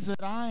means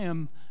that I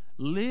am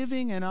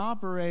living and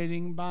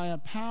operating by a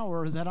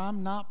power that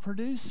I'm not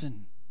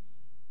producing.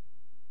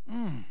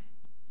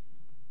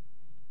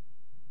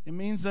 It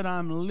means that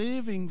I'm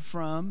living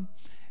from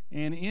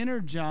and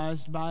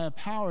energized by a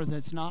power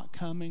that's not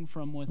coming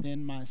from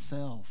within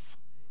myself.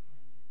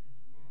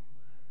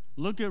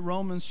 Look at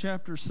Romans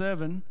chapter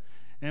 7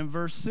 and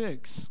verse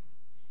 6.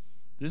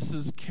 This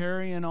is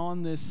carrying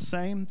on this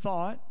same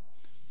thought.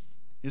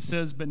 It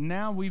says, "But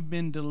now we've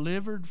been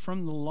delivered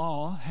from the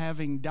law,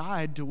 having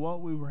died to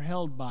what we were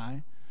held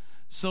by,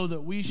 so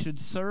that we should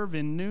serve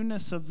in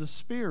newness of the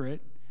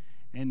Spirit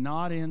and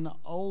not in the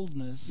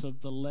oldness of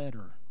the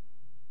letter."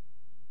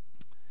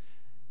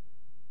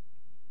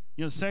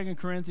 2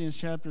 Corinthians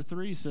chapter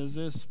 3 says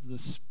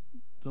this,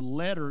 the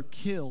letter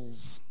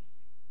kills,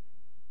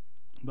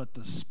 but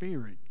the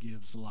Spirit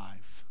gives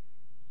life.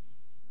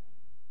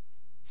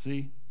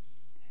 See,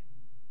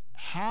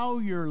 how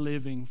you're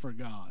living for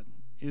God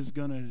is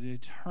going to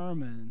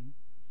determine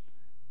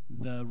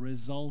the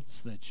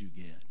results that you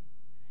get.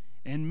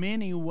 And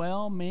many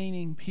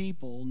well-meaning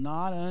people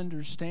not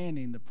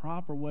understanding the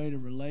proper way to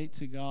relate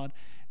to God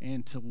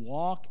and to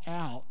walk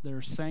out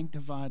their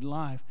sanctified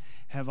life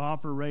have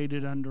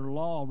operated under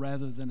law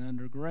rather than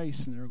under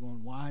grace. And they're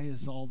going, why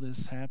is all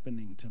this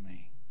happening to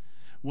me?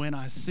 When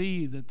I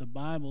see that the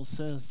Bible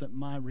says that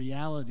my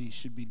reality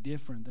should be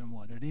different than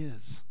what it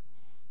is.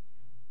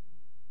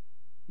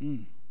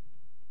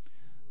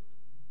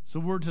 So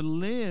we're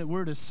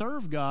to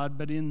serve God,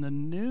 but in the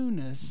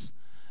newness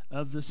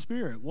of the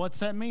Spirit. What's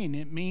that mean?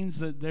 It means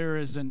that there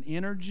is an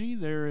energy,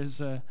 there is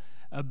a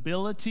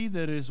ability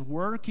that is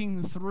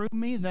working through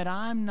me that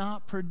I'm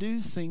not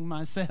producing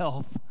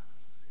myself.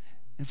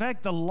 In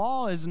fact, the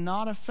law is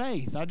not of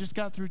faith. I just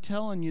got through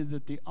telling you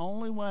that the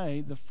only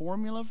way, the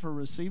formula for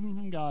receiving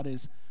from God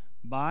is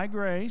by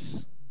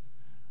grace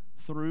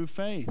through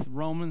faith.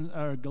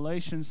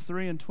 Galatians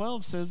 3 and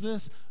 12 says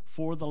this,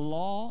 "For the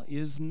law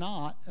is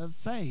not of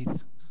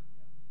faith."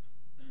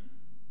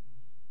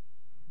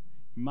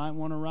 You might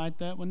want to write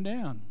that one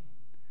down.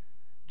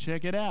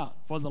 Check it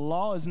out. For the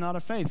law is not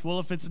of faith. Well,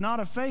 if it's not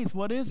of faith,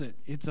 what is it?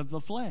 It's of the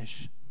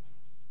flesh.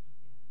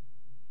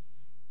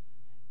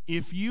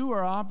 If you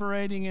are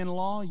operating in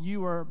law,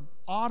 you are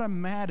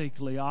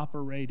automatically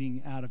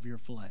operating out of your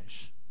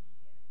flesh.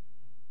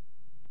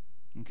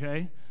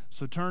 Okay?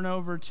 So turn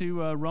over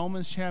to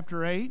Romans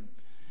chapter 8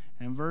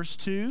 and verse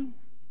 2.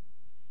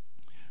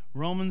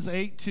 Romans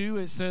 8:2,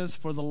 it says,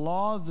 "For the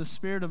law of the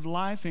Spirit of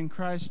life in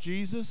Christ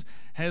Jesus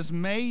has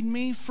made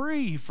me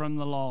free from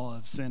the law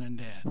of sin and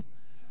death."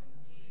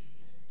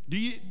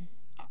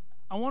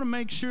 I want to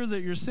make sure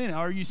that you're seeing it.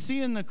 Are you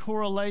seeing the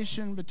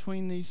correlation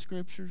between these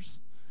scriptures?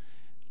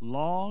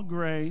 Law,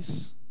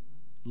 grace,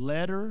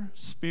 letter,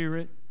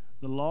 Spirit,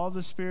 the law of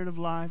the Spirit of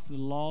life, the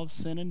law of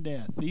sin and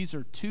death. These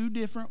are two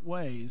different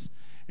ways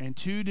and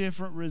two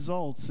different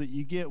results that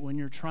you get when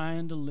you're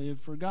trying to live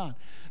for God.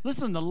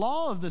 Listen, the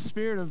law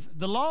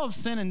of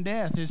sin and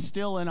death is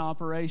still in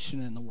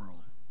operation in the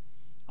world,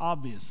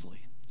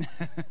 obviously.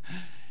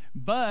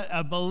 But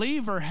a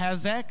believer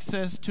has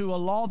access to a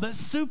law that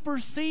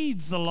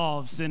supersedes the law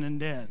of sin and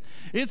death.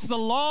 It's the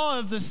law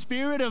of the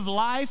Spirit of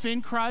life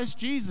in Christ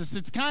Jesus.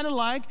 It's kind of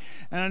like,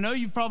 and I know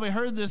you've probably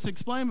heard this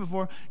explained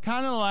before,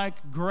 kind of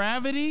like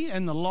gravity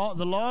and the law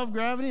of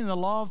gravity and the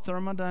law of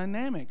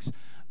thermodynamics.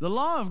 The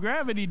law of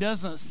gravity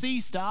doesn't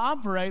cease to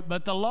operate,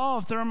 but the law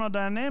of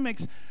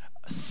thermodynamics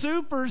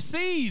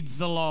supersedes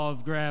the law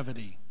of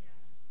gravity.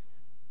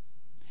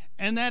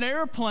 And that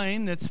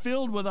airplane that's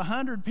filled with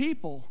 100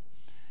 people,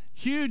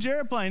 huge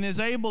airplane, is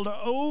able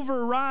to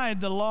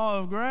override the law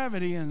of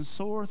gravity and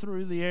soar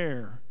through the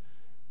air.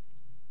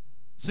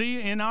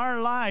 See, in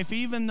our life,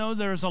 even though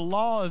there's a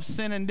law of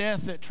sin and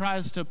death that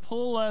tries to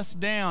pull us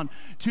down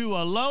to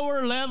a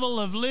lower level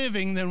of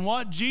living than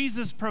what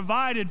Jesus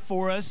provided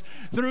for us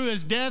through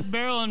his death,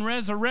 burial, and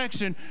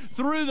resurrection,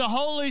 through the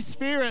Holy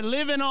Spirit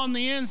living on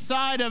the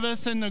inside of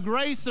us and the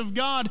grace of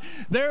God,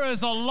 there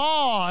is a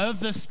law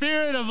of the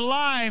Spirit of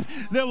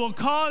life that will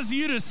cause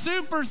you to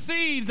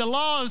supersede the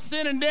law of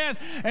sin and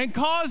death and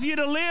cause you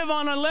to live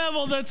on a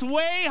level that's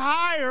way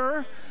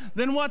higher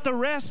than what the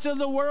rest of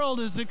the world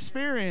is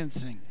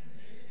experiencing.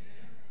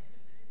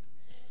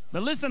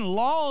 But listen,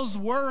 laws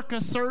work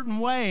a certain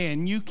way,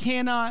 and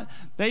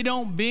they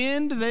don't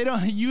bend,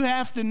 you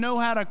have to know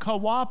how to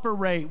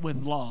cooperate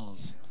with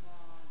laws.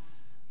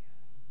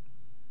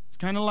 It's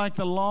kind of like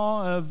the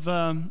law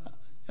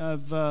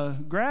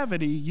of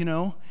gravity,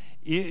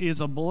 It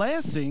is a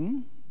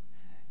blessing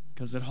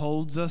because it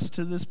holds us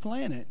to this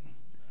planet.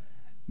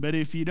 But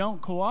if you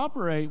don't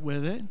cooperate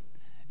with it,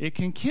 it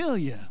can kill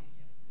you.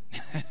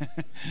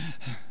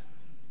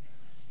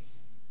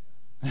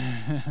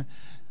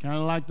 Kind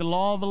of like the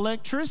law of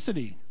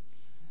electricity.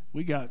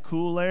 We got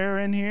cool air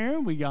in here.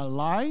 We got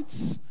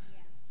lights.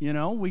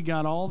 We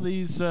got all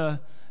these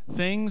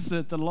things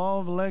that the law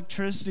of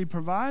electricity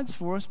provides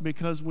for us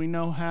because we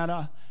know how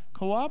to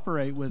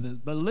cooperate with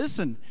it. But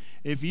listen,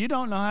 if you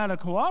don't know how to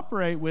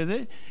cooperate with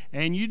it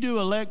and you do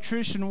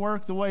electrician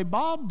work the way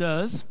Bob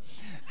does,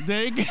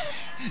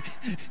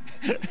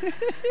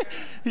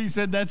 he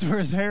said that's where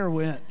his hair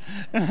went.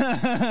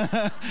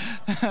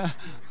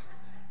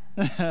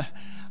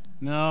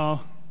 No,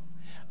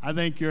 I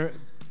think your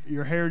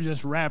hair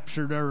just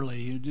raptured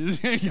early. You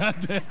just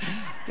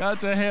got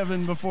to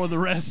heaven before the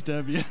rest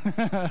of you.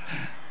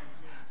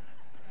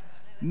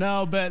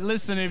 No, but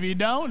listen, if you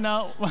don't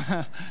know,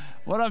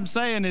 what I'm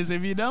saying is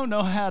if you don't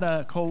know how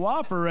to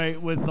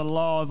cooperate with the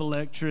law of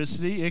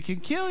electricity, it can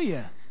kill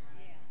you.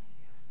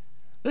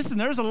 Listen,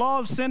 there's a law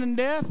of sin and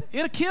death.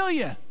 It'll kill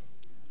you.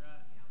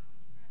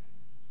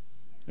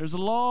 There's a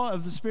law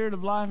of the Spirit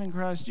of life in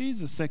Christ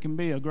Jesus that can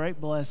be a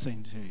great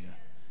blessing to you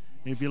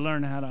if you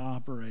learn how to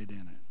operate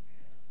in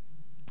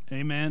it.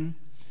 Amen.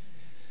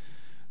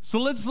 So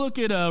let's look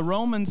at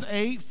Romans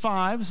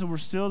 8:5. So we're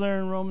still there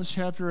in Romans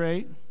chapter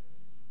 8.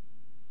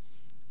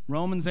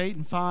 Romans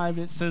 8:5,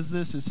 it says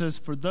this. It says,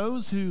 for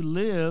those who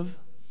live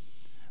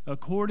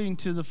according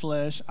to the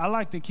flesh. I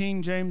like the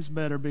King James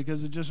better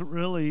because it just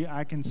really,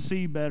 I can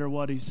see better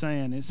what he's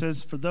saying. It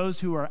says, for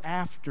those who are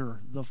after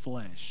the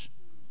flesh.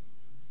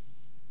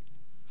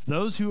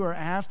 Those who are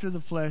after the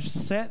flesh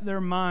set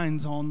their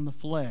minds on the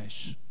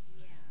flesh.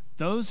 Yeah.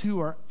 Those who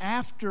are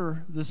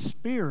after the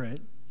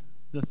Spirit,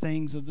 the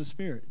things of the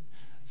Spirit.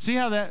 See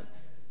how that,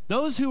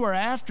 those who are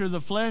after the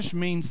flesh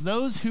means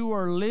those who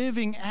are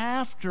living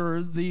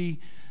after the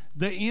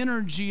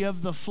energy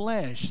of the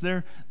flesh.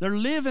 They're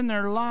living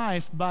their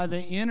life by the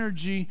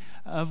energy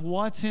of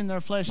what's in their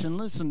flesh. And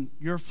listen,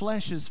 your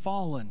flesh is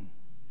fallen.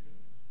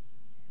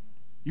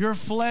 Your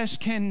flesh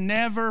can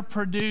never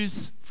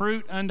produce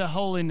fruit unto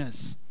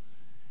holiness.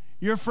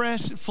 Your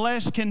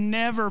flesh can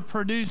never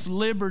produce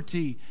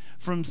liberty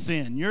from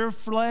sin. Your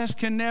flesh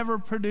can never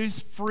produce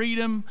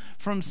freedom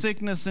from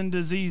sickness and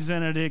disease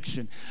and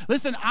addiction.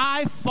 Listen,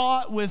 I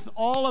fought with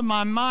all of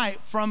my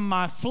might from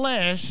my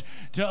flesh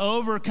to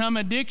overcome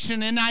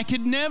addiction, and I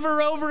could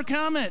never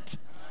overcome it.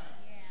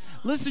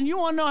 Listen, you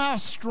want to know how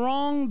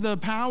strong the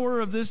power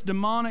of this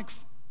demonic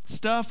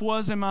stuff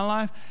was in my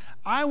life?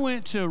 I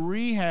went to a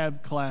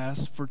rehab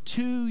class for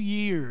 2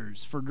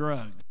 years for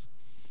drugs.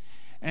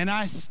 And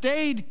I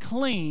stayed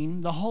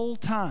clean the whole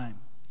time.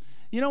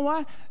 You know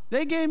why?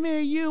 They gave me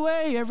a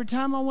UA every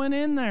time I went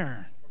in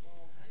there.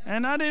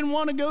 And I didn't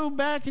want to go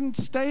back and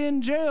stay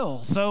in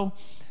jail. So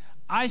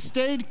I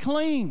stayed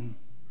clean.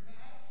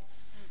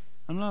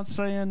 I'm not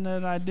saying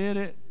that I did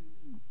it.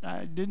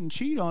 I didn't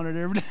cheat on it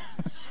every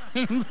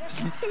day.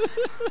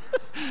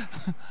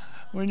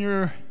 When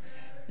you're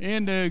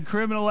into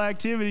criminal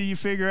activity, you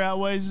figure out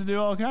ways to do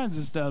all kinds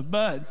of stuff.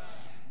 But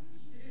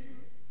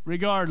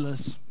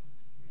regardless,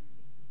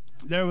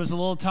 there was a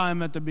little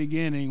time at the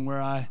beginning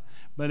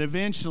but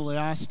eventually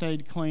I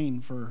stayed clean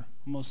for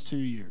almost 2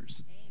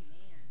 years.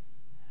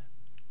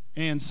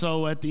 Amen. And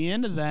so at the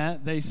end of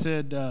that, they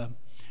said,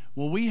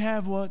 well, we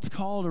have what's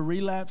called a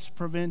relapse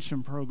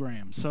prevention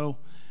program. So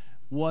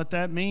what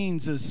that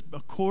means is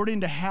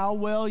according to how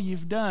well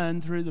you've done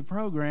through the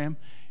program,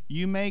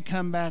 you may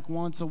come back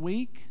once a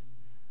week,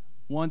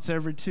 once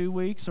every 2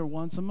 weeks, or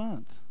once a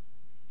month.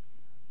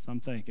 So I'm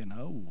thinking,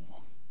 oh.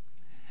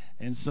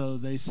 And so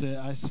I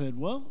said,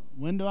 well,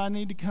 when do I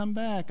need to come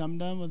back? I'm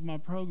done with my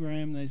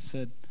program. They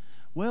said,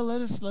 well,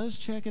 let us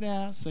check it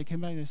out. So they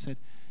came back. They said,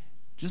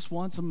 just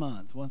once a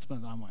month.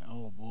 I'm like,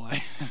 oh, boy.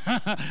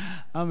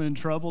 I'm in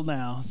trouble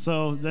now.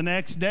 So the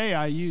next day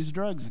I used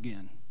drugs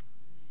again.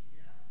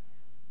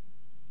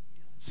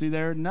 See,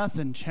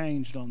 nothing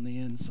changed on the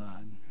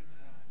inside.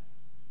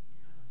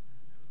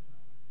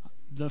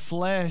 the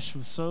flesh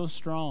was so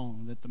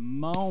strong that the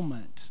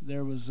moment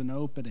there was an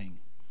opening.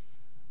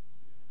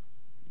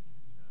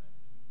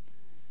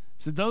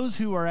 So those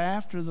who are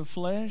after the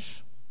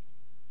flesh,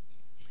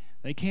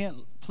 they can't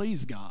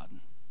please God.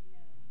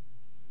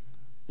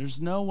 There's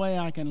no way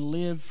I can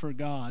live for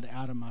God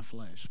out of my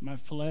flesh. My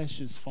flesh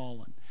is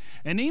fallen.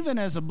 And even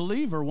as a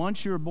believer,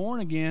 once you're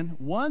born again,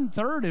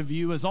 1/3 of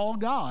you is all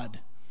God.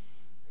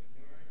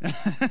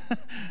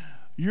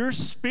 Your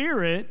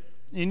spirit,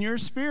 in your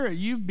spirit,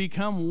 you've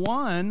become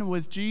one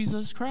with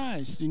Jesus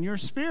Christ. In your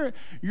spirit,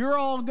 you're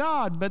all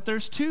God, but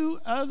there's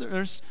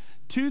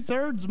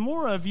 2/3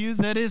 more of you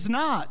that is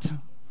not.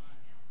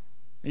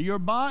 Your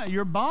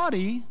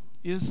body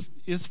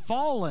is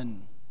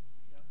fallen.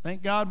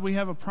 Thank God we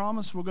have a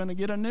promise we're going to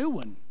get a new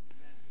one.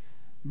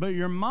 But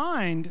your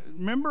mind,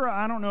 remember,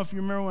 I don't know if you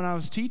remember when I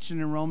was teaching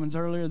in Romans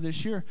earlier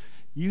this year,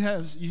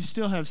 you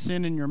still have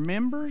sin in your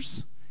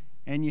members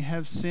and you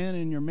have sin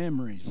in your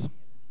memories.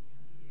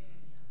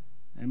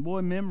 And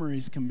boy,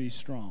 memories can be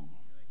strong.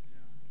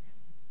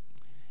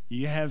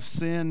 You have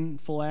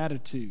sinful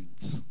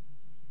attitudes.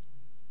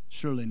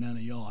 Surely none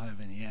of y'all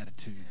have any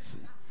attitudes.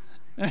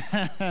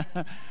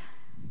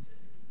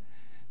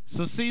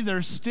 So see,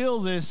 there's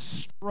still this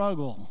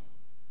struggle.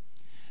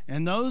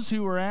 And those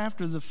who are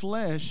after the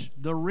flesh,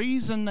 the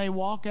reason they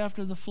walk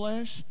after the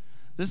flesh,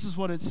 this is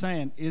what it's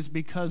saying, is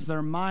because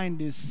their mind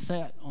is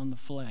set on the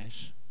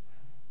flesh.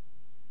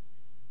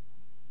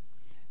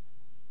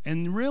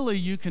 And really,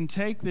 you can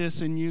take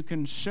this and you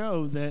can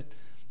show that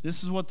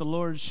this is what the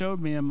Lord showed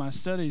me in my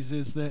studies,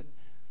 is that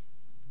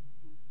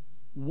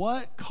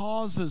what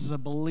causes a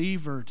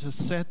believer to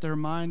set their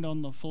mind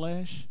on the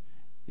flesh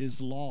is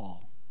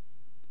law.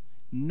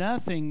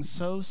 Nothing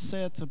so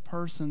sets a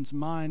person's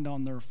mind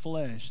on their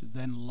flesh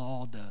than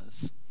law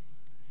does.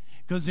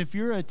 Because if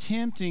you're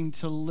attempting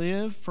to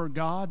live for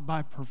God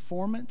by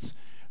performance,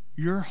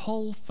 your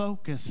whole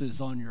focus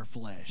is on your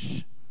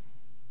flesh.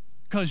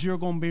 Because you're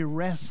going to be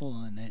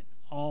wrestling it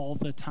all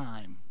the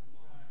time.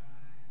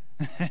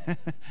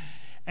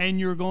 And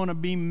you're going to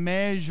be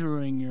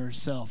measuring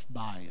yourself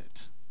by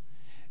it.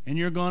 And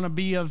you're going to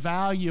be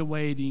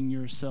evaluating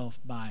yourself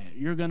by it.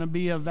 You're going to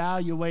be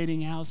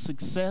evaluating how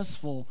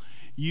successful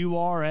you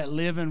are at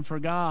living for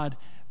God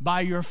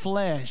by your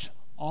flesh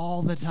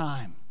all the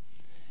time.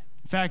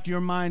 In fact,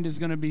 your mind is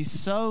going to be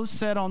so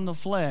set on the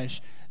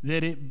flesh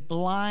that it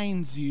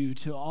blinds you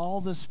to all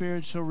the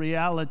spiritual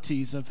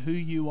realities of who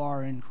you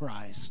are in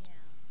Christ.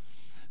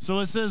 So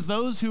it says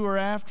those who are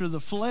after the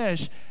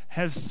flesh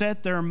have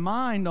set their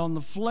mind on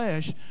the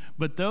flesh,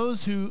 but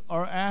those who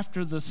are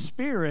after the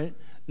Spirit,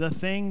 the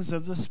things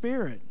of the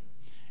Spirit.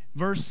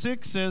 Verse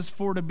 6 says,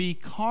 for to be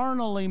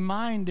carnally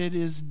minded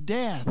is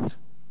death.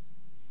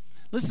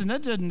 Listen,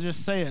 that doesn't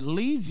just say it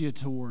leads you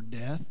toward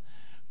death.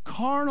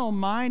 Carnal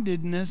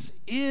mindedness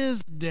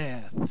is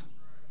death.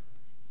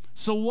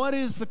 So what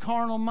is the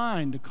carnal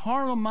mind? The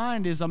carnal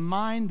mind is a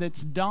mind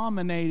that's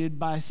dominated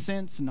by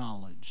sense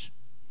knowledge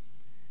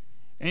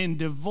and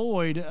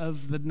devoid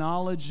of the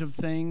knowledge of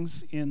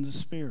things in the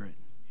Spirit.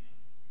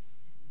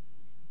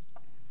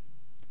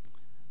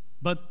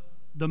 But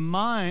the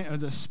mind, or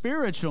the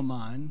spiritual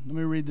mind, let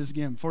me read this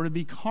again. For to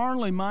be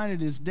carnally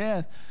minded is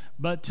death,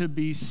 but to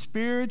be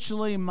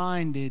spiritually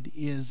minded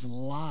is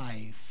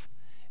life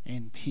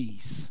and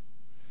peace.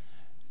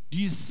 Do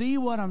you see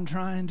what I'm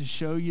trying to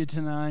show you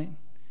tonight?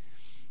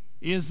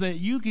 Is that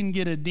you can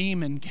get a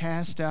demon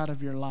cast out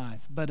of your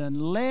life, but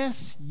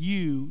unless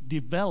you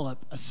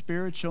develop a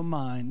spiritual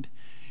mind,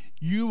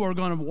 you are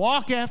going to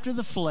walk after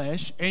the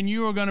flesh, and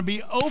you are going to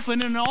be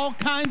opening all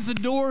kinds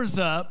of doors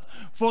up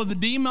for the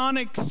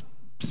demonic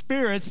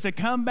spirits to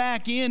come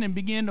back in and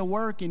begin to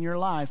work in your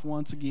life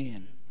once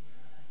again.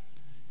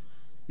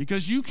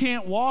 Because you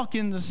can't walk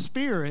in the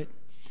Spirit,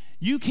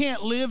 you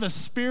can't live a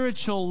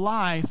spiritual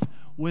life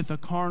with a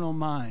carnal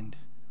mind.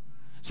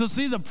 So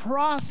see, the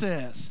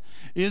process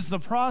is the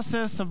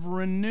process of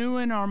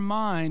renewing our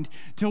mind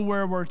to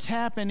where we're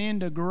tapping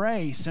into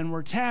grace and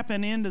we're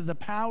tapping into the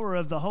power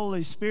of the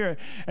Holy Spirit,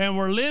 and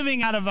we're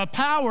living out of a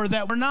power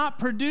that we're not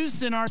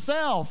producing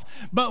ourselves,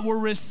 but we're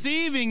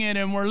receiving it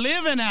and we're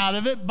living out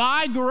of it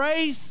by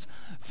grace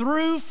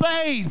through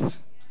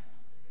faith.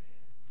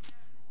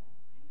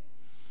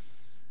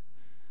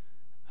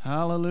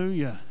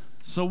 Hallelujah.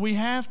 So we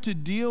have to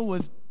deal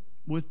with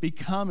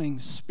becoming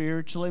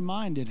spiritually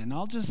minded. And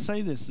I'll just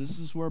say this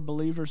is where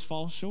believers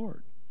fall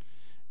short.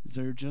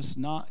 They're just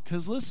not,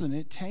 because listen,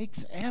 it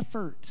takes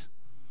effort.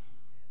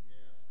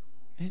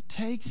 It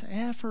takes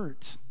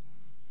effort.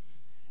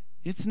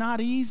 It's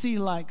not easy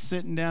like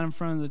sitting down in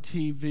front of the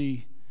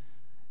TV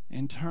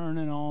and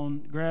turning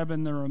on,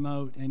 grabbing the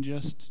remote and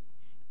just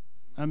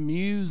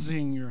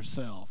amusing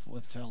yourself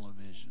with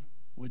television,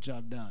 which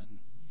I've done.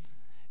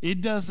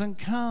 It doesn't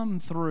come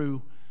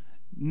through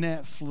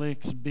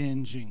Netflix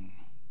binging.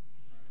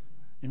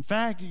 In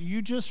fact,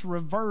 you just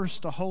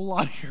reversed a whole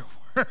lot of your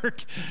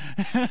work.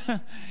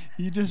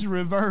 You just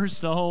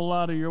reversed a whole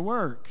lot of your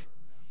work.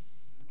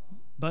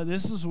 But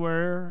this is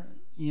where,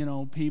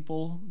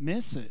 people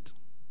miss it,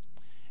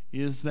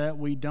 is that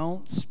we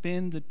don't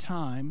spend the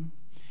time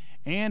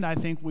And I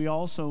think we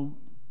also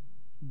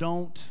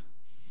don't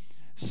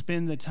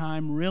spend the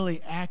time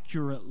really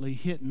accurately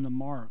hitting the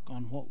mark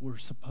on what we're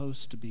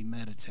supposed to be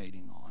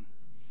meditating on.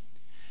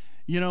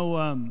 You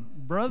know,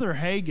 Brother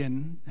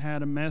Hagin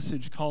had a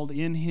message called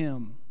In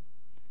Him.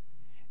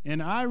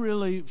 And I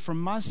really,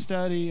 from my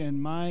study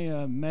and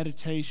my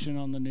meditation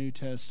on the New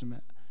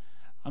Testament,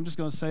 I'm just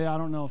going to say, I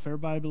don't know if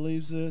everybody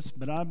believes this,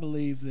 but I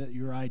believe that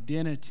your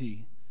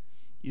identity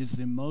is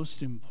the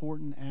most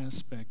important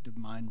aspect of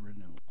mind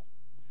renewal.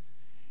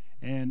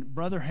 And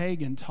Brother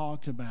Hagin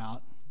talked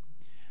about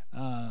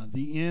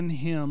the In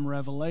Him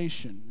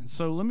revelation. And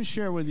so let me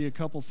share with you a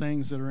couple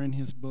things that are in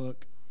his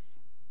book.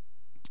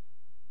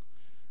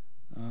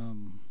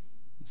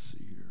 Let's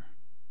see here.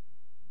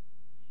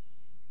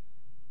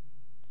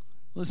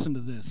 Listen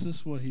to this. This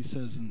is what he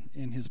says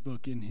in his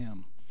book, In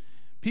Him.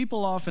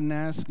 People often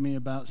ask me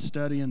about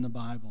studying the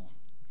Bible.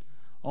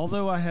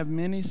 Although I have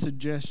many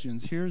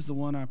suggestions, here's the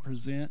one I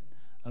present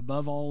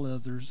above all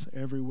others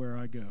everywhere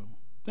I go.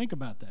 Think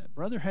about that.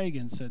 Brother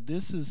Hagin said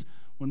this is,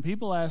 when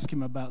people ask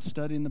him about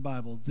studying the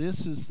Bible,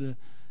 this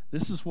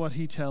is what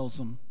he tells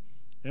them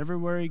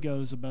everywhere he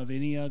goes above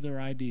any other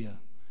idea.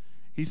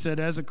 He said,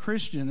 as a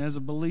Christian, as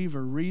a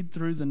believer, read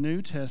through the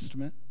New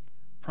Testament,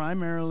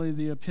 primarily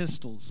the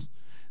epistles.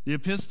 The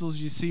epistles,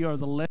 you see, are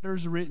the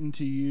letters written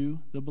to you,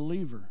 the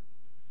believer.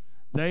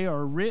 They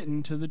are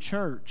written to the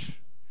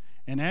church.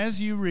 And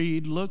as you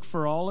read, look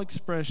for all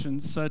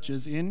expressions such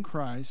as in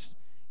Christ,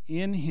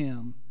 in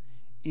Him,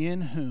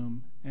 in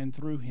whom, and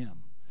through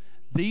Him.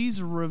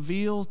 These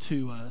reveal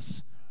to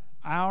us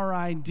our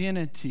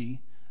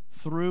identity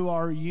through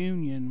our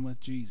union with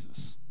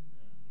Jesus.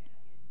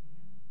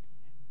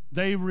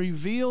 They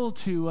reveal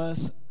to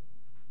us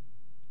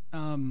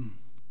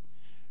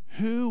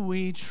who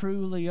we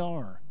truly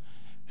are.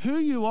 Who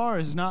you are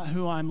is not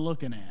who I'm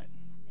looking at.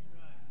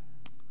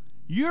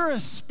 You're a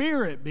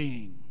spirit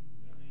being.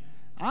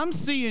 I'm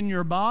seeing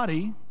your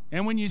body,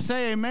 and when you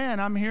say amen,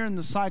 I'm hearing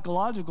the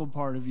psychological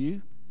part of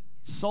you,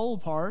 soul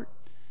part,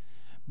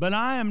 but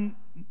I am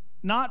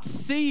not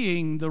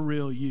seeing the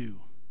real you.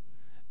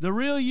 The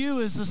real you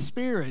is the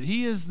spirit.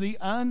 He's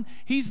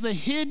the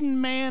hidden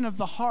man of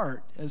the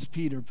heart, as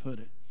Peter put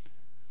it.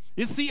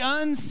 It's the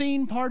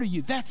unseen part of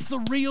you. That's the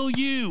real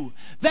you.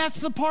 That's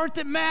the part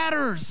that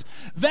matters.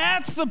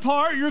 That's the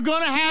part you're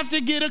going to have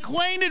to get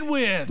acquainted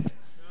with.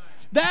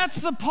 That's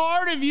the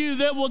part of you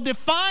that will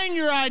define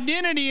your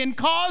identity and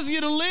cause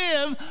you to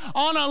live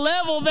on a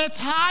level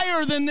that's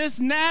higher than this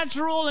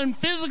natural and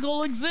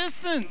physical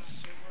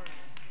existence.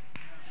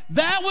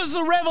 That was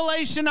the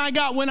revelation I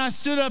got when I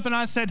stood up and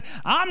I said,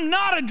 I'm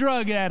not a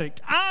drug addict.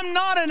 I'm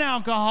not an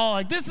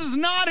alcoholic. This is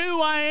not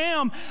who I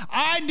am.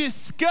 I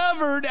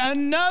discovered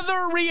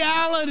another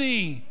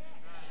reality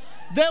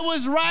that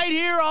was right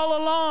here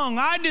all along.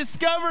 I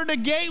discovered a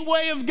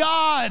gateway of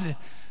God.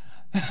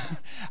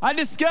 I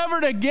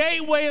discovered a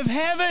gateway of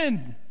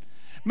heaven.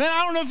 Man,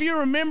 I don't know if you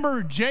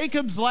remember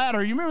Jacob's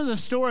ladder. You remember the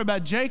story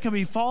about Jacob?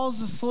 He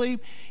falls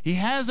asleep. He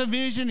has a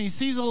vision. He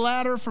sees a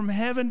ladder from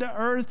heaven to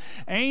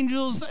earth,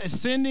 angels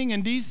ascending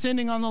and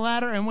descending on the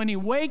ladder. And when he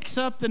wakes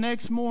up the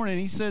next morning,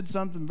 he said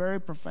something very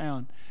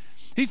profound.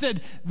 He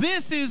said,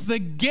 this is the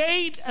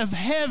gate of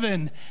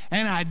heaven,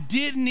 and I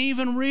didn't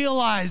even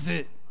realize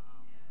it.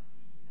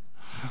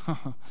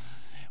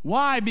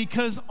 Why?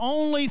 Because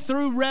only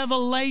through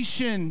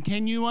revelation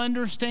can you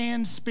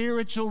understand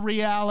spiritual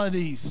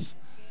realities.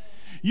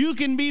 You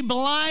can be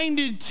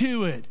blinded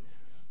to it.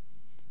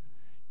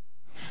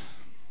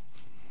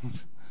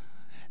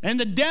 And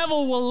the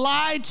devil will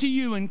lie to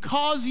you and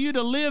cause you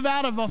to live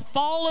out of a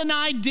fallen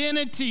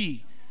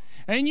identity.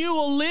 And you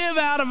will live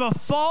out of a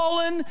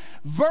fallen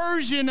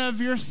version of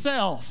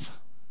yourself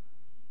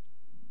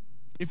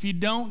if you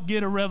don't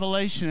get a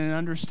revelation and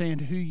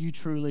understand who you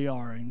truly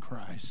are in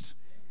Christ.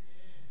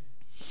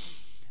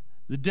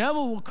 The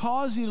devil will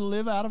cause you to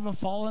live out of a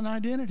fallen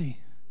identity.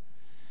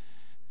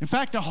 In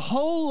fact, a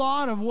whole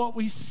lot of what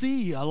we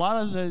see, a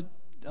lot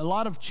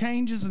of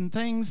changes and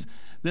things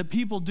that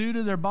people do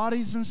to their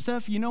bodies and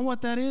stuff, you know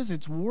what that is?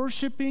 It's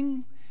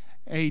worshiping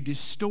a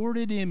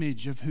distorted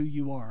image of who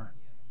you are.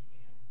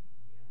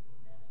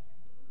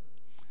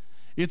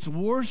 It's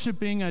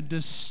worshiping a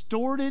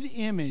distorted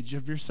image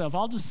of yourself.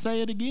 I'll just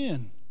say it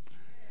again.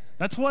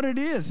 That's what it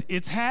is.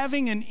 It's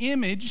having an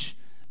image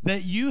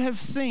that you have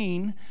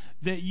seen,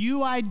 that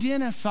you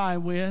identify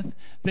with,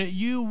 that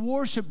you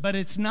worship, but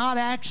it's not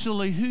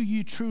actually who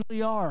you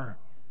truly are.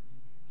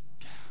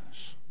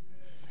 Gosh,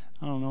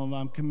 I don't know if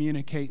I'm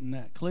communicating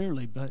that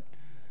clearly, but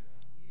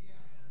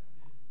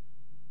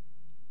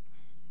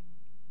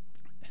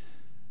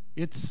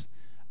it's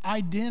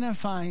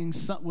identifying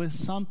with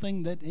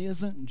something that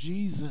isn't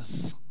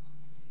Jesus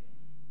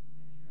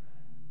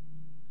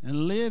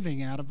and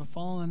living out of a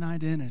fallen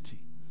identity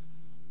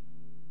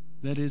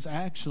that is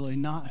actually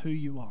not who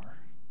you are.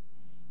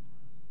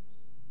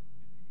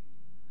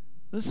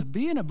 Listen,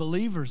 being a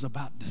believer is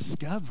about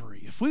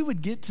discovery. If we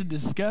would get to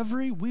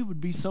discovery, we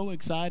would be so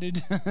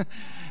excited.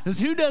 Because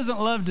who doesn't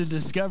love to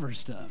discover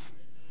stuff?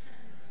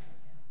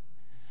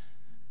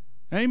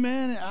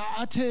 Amen.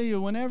 I tell you,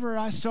 whenever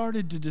I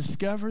started to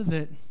discover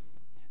that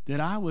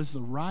I was the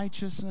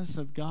righteousness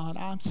of God,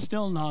 I'm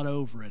still not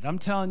over it. I'm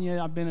telling you,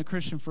 I've been a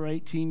Christian for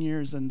 18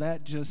 years, and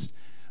that just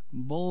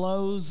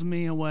blows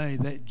me away,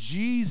 that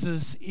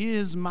Jesus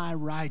is my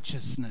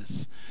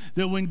righteousness.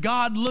 That when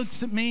God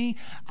looks at me,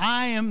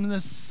 I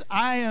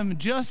am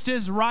just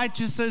as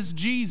righteous as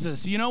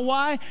Jesus. You know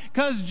why?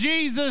 Because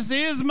Jesus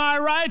is my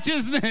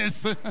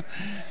righteousness.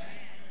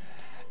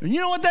 You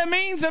know what that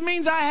means? That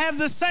means I have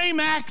the same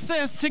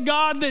access to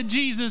God that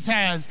Jesus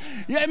has.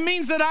 It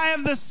means that I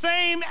have the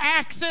same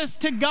access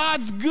to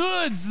God's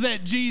goods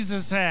that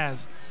Jesus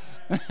has.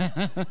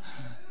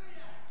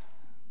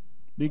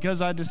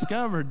 Because I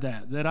discovered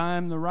that I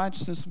am the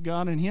righteousness of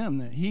God in Him,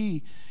 that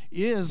He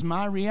is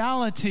my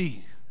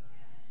reality.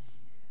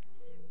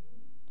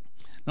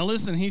 Now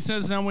listen, he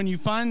says, now when you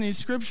find these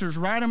scriptures,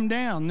 write them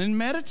down, then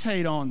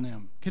meditate on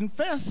them,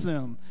 confess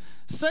them,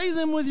 say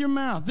them with your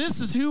mouth. This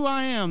is who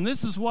I am,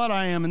 this is what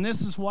I am, and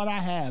this is what I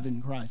have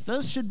in Christ.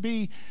 That should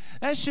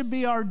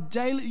be our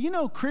daily,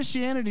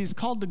 Christianity is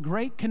called the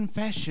Great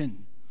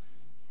Confession.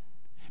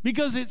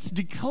 Because it's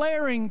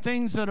declaring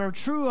things that are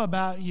true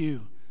about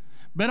you,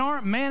 but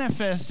aren't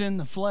manifest in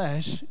the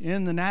flesh,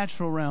 in the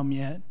natural realm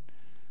yet.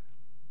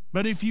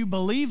 But if you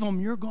believe them,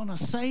 you're going to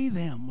say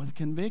them with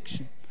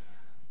conviction.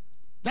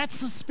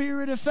 That's the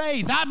spirit of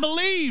faith. I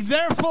believe,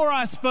 therefore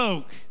I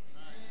spoke.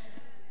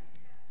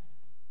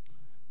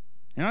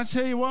 And I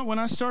tell you what, when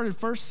I started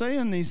first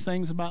saying these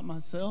things about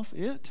myself,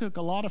 it took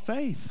a lot of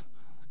faith.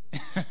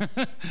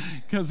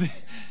 Because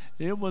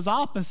it was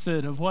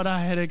opposite of what I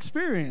had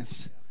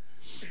experienced.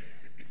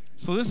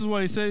 So this is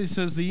what he says. He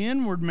says, the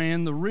inward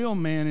man, the real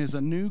man, is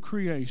a new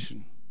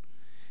creation.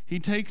 He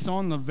takes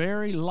on the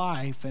very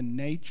life and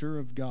nature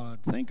of God.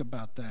 Think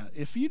about that.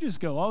 If you just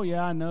go, oh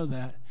yeah, I know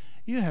that,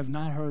 you have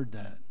not heard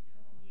that.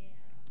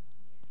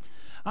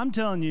 I'm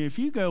telling you, if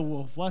you go,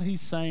 well, what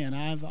he's saying,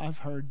 I've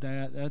heard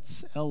that,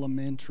 that's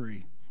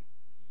elementary,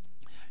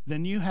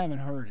 then you haven't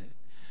heard it.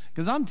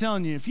 Because I'm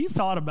telling you, if you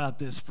thought about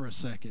this for a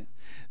second,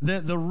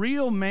 that the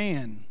real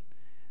man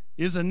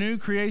is a new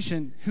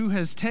creation who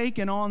has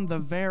taken on the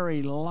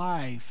very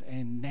life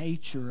and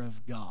nature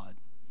of God.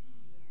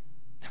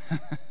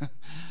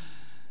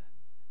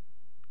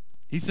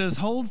 He says,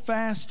 hold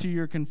fast to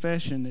your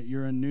confession that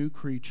you're a new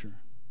creature.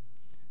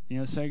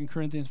 2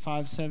 Corinthians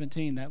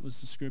 5:17, that was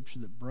the scripture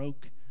that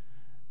broke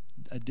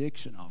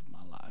addiction off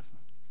my life.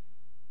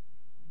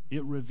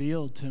 It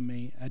revealed to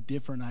me a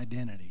different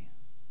identity.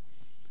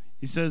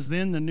 He says,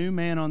 then the new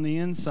man on the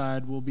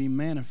inside will be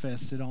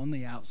manifested on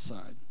the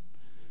outside.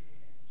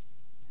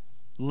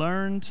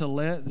 Learn to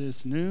let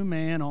this new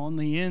man on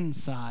the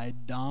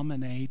inside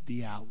dominate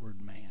the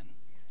outward man.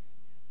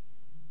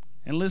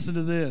 And listen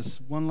to this.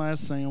 One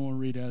last thing I want to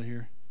read out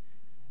here.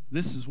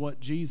 This is what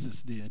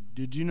Jesus did.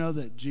 Did you know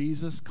that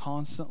Jesus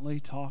constantly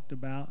talked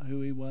about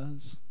who he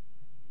was?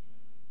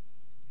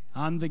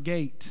 I'm the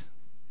gate.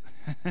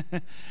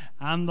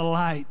 I'm the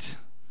light.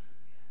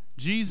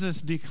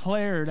 Jesus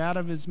declared out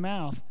of his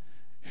mouth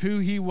who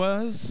he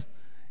was,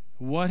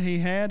 what he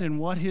had, and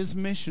what his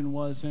mission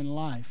was in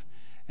life.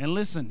 And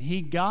listen,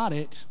 he got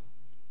it.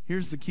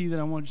 Here's the key that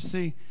I want you to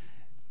see.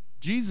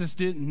 Jesus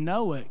didn't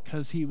know it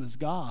because he was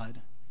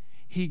God.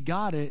 He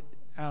got it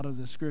out of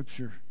the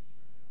scripture.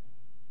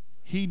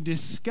 He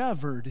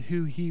discovered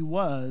who he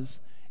was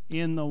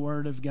in the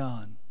Word of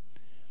God.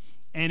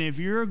 And if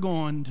you're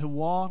going to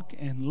walk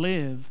and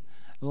live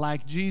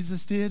like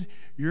Jesus did,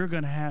 you're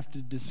going to have to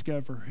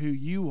discover who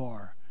you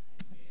are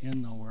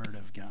in the Word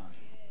of God.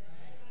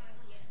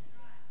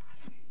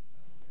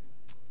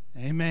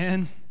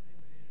 Amen.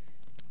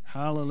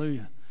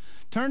 Hallelujah.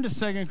 Turn to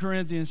 2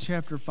 Corinthians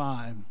chapter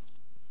 5.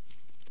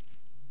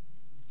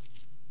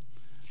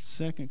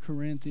 2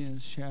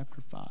 Corinthians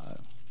chapter 5.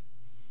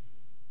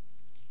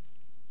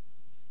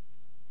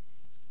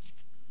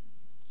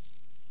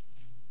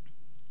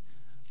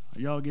 Are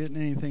y'all getting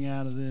anything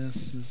out of this?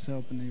 Is this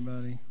helping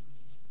anybody?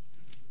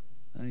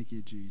 Thank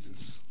you,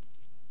 Jesus.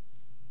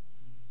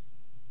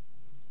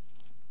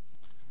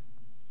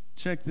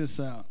 Check this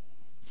out.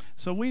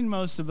 So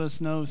most of us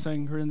know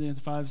 2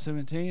 Corinthians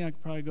 5:17. I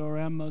could probably go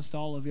around. Most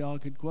all of y'all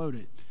could quote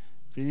it.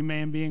 If any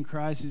man be in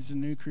Christ, he's a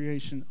new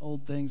creation.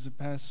 Old things have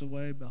passed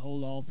away.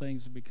 Behold, all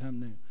things have become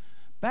new.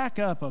 Back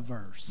up a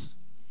verse.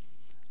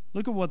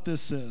 Look at what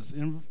this says.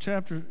 In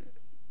chapter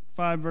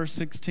 5, verse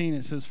 16,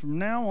 it says, from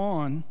now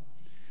on,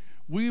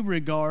 we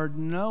regard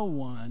no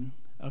one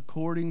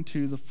according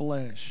to the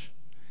flesh.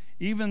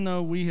 Even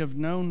though we have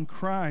known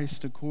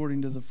Christ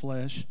according to the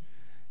flesh,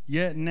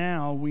 yet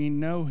now we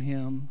know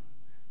him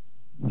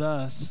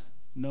thus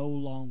no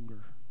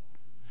longer.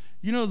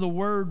 You know, the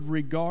word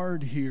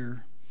regard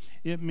here,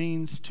 it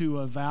means to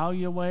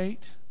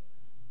evaluate,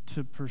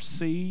 to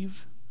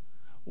perceive,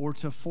 or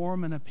to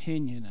form an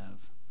opinion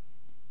of.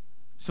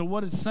 So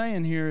what it's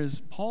saying here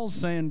is, Paul's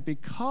saying,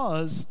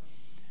 because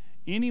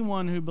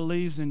anyone who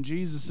believes in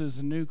Jesus is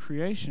a new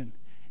creation,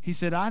 he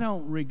said, I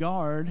don't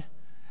regard,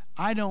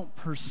 I don't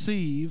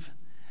perceive,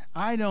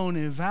 I don't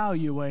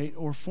evaluate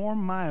or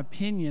form my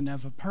opinion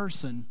of a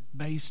person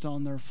based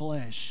on their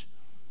flesh.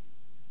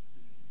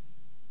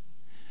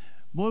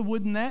 Boy,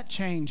 wouldn't that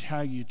change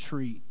how you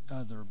treat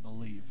other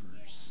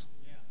believers?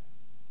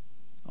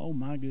 Oh,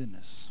 my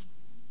goodness.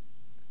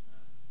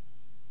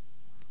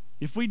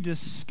 If we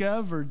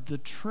discovered the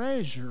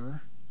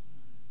treasure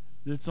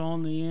that's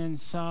on the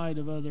inside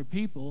of other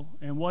people,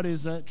 and what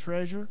is that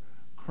treasure?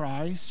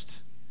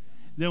 Christ.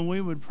 Then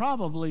we would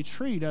probably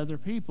treat other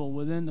people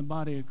within the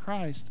body of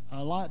Christ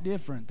a lot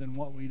different than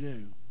what we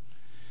do.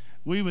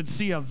 We would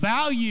see a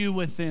value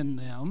within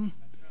them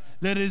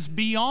that is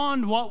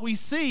beyond what we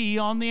see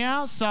on the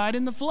outside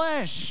in the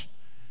flesh.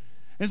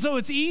 And so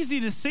it's easy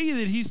to see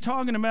that he's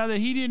talking about that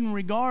he didn't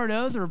regard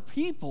other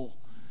people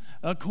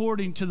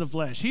according to the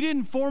flesh. He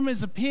didn't form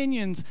his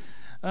opinions.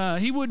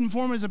 He wouldn't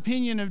form his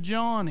opinion of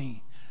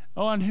Johnny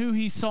on who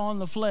he saw in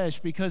the flesh,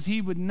 because he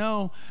would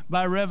know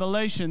by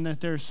revelation that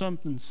there's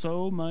something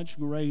so much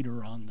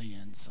greater on the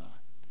inside.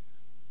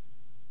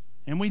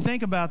 And we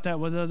think about that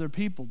with other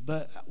people.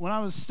 But when I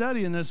was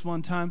studying this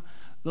one time,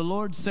 the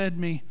Lord said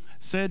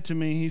to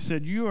me, he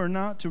said, you are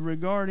not to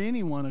regard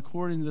anyone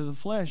according to the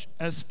flesh,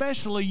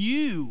 especially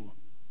you.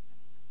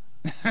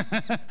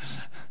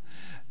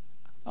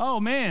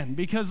 Oh, man,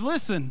 because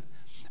listen,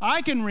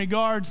 I can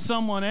regard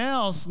someone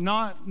else,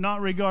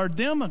 not regard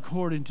them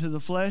according to the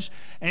flesh,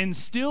 and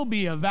still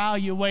be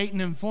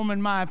evaluating and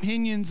forming my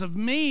opinions of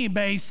me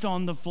based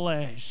on the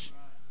flesh.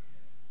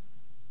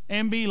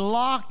 And be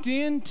locked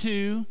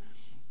into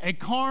a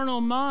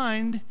carnal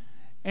mind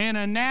and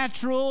a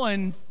natural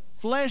and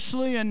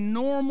fleshly and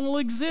normal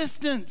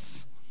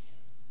existence.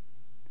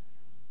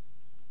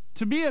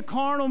 To be a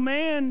carnal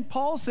man,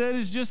 Paul said,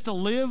 is just to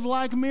live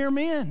like mere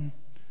men.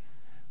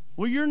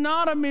 Well, you're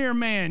not a mere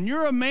man.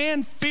 You're a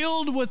man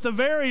filled with the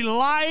very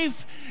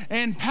life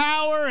and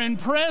power and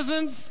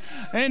presence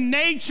and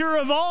nature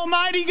of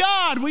Almighty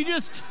God.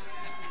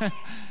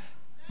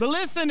 But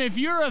listen, if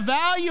you're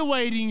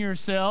evaluating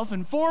yourself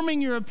and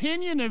forming your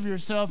opinion of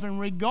yourself and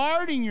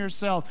regarding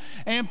yourself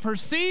and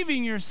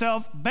perceiving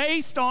yourself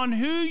based on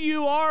who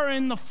you are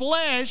in the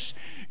flesh,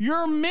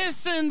 you're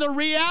missing the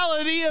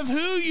reality of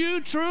who you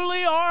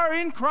truly are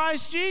in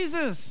Christ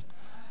Jesus.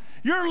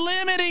 You're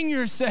limiting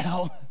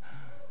yourself.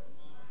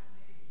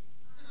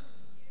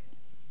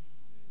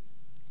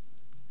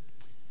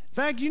 In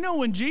fact, you know,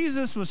 when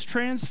Jesus was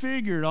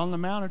transfigured on the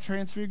Mount of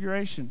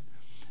Transfiguration,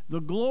 the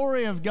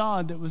glory of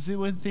God that was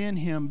within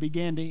him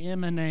began to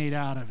emanate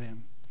out of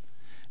him.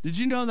 Did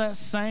you know that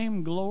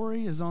same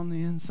glory is on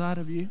the inside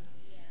of you?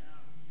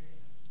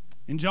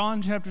 In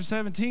John chapter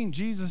 17,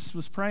 Jesus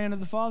was praying to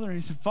the Father, and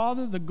he said,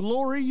 Father, the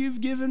glory you've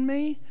given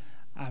me,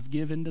 I've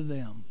given to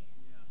them.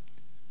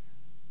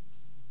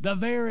 The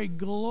very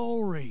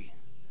glory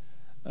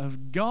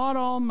of God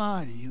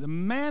Almighty, the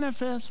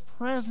manifest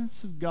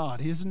presence of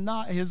God, his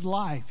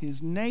life,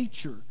 his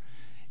nature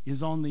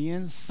is on the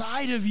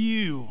inside of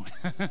you.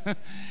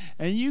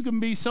 And you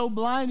can be so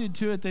blinded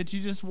to it that you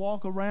just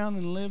walk around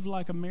and live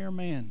like a mere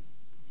man.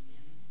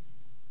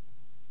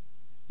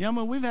 You know, I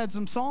mean, we've had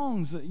some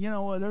songs that,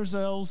 there's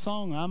an old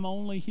song, I'm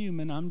only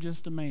human, I'm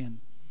just a man.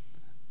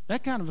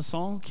 That kind of a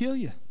song will kill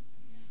you.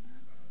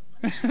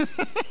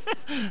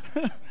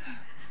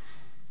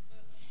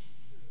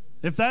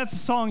 If that's a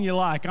song you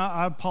like,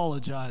 I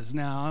apologize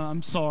now.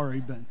 I'm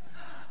sorry, but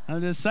I'm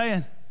just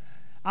saying,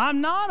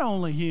 I'm not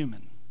only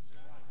human.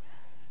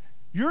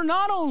 You're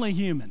not only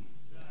human.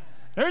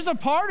 There's a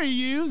part of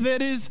you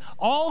that is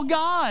all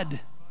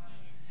God.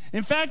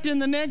 In fact, in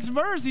the next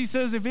verse, he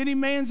says, if any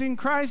man's in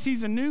Christ,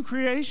 he's a new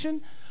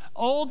creation.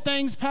 Old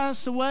things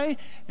passed away.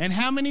 And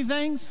how many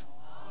things?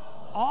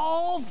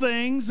 All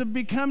things have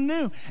become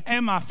new.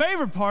 And my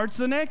favorite part's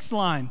the next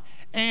line.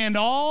 And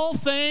all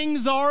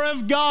things are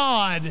of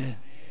God.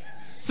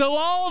 So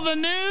all the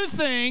new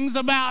things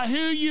about who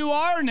you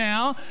are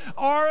now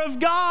are of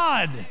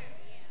God.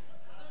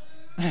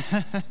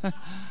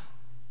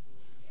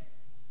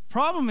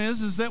 Problem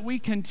is that we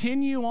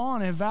continue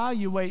on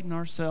evaluating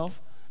ourselves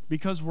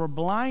because we're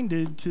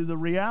blinded to the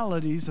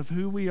realities of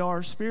who we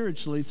are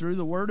spiritually through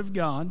the Word of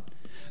God,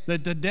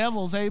 that the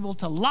devil's able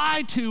to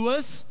lie to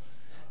us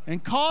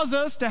and cause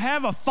us to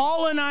have a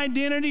fallen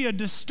identity, a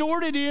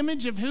distorted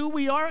image of who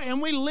we are,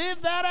 and we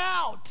live that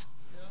out.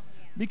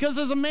 Because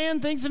as a man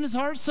thinks in his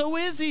heart, so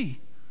is he.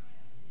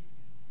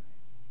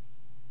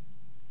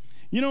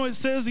 You know, it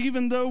says,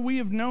 even though we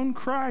have known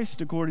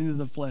Christ according to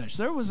the flesh.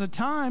 There was a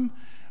time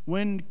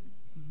when,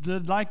 the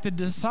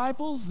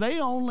disciples, they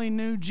only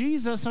knew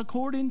Jesus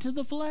according to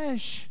the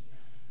flesh.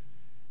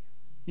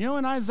 You know,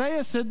 and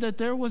Isaiah said that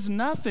there was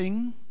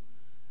nothing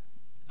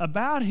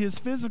about his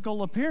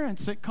physical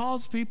appearance that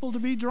caused people to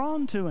be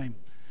drawn to him.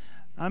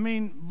 I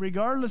mean,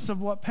 regardless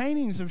of what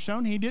paintings have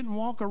shown, he didn't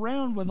walk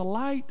around with a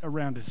light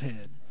around his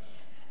head.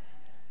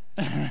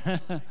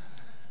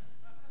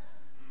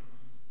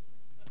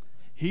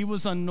 He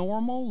was a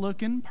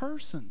normal-looking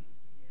person.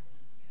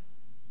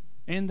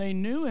 and they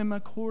knew him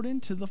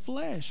according to the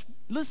flesh.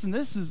 Listen,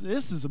 this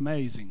is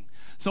amazing.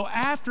 So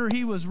after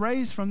he was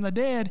raised from the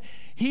dead,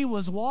 he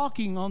was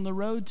walking on the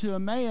road to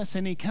Emmaus,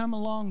 and he come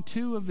along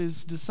two of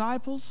his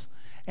disciples,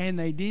 and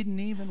they didn't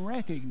even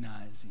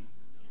recognize him.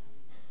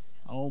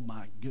 Oh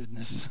my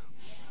goodness.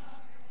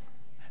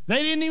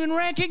 They didn't even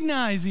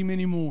recognize him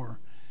anymore.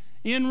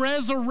 In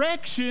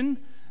resurrection,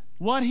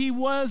 what he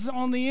was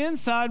on the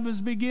inside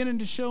was beginning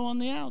to show on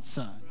the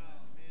outside.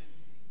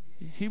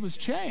 He was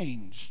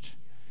changed.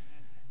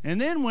 And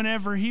then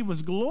whenever he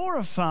was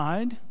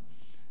glorified,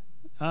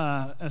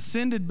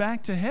 ascended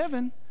back to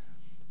heaven,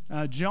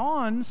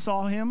 John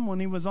saw him when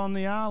he was on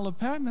the Isle of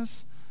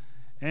Patmos,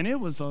 and it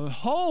was a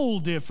whole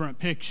different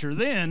picture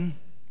then.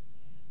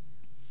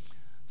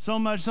 So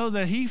much so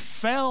that he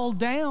fell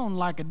down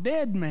like a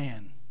dead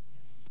man.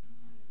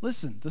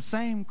 Listen, the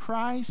same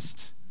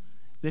Christ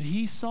that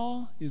he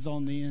saw is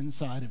on the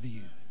inside of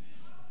you.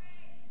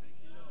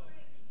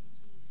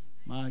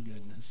 My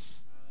goodness.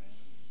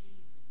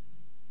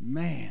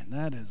 Man,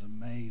 that is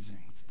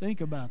amazing.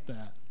 Think about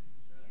that.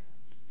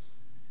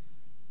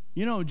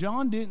 You know,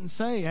 John didn't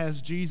say,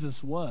 as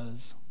Jesus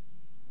was,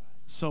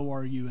 so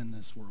are you in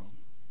this world.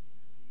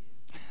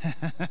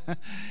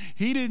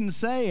 He didn't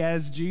say,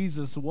 as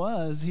Jesus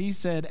was. He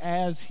said,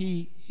 as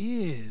he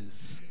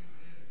is.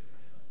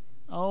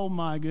 Oh,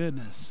 my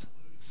goodness.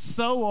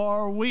 So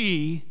are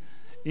we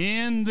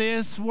in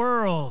this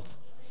world.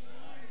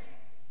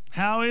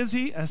 How is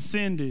he?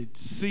 Ascended,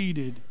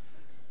 seated,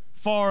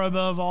 far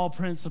above all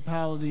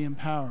principality and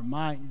power,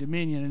 might,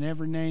 dominion, and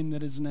every name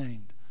that is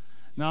named.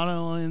 Not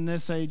only in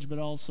this age, but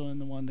also in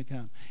the one to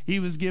come. He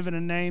was given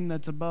a name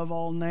that's above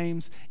all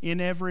names in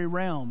every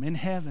realm, in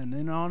heaven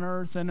and on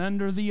earth and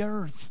under the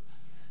earth.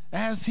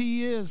 As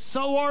he is,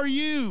 so are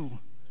you.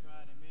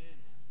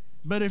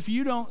 But if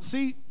you don't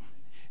see,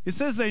 it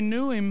says they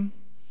knew him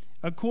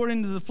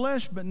according to the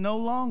flesh, but no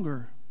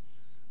longer.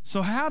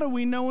 So how do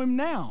we know him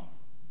now?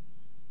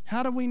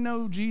 How do we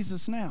know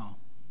Jesus now?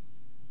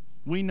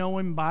 We know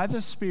him by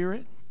the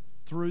Spirit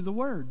through the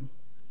Word,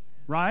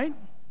 right?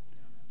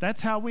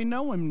 That's how we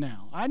know him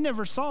now. I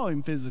never saw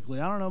him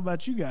physically. I don't know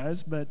about you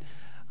guys, but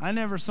I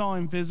never saw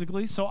him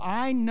physically. So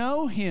I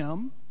know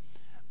him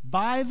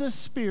by the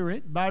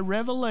Spirit, by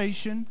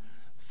revelation,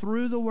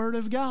 through the Word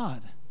of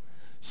God.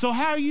 So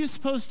how are you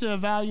supposed to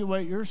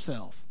evaluate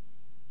yourself?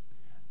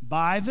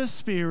 By the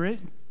Spirit,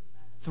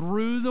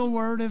 through the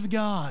Word of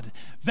God.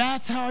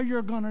 That's how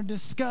you're going to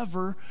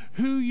discover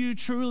who you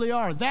truly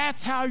are.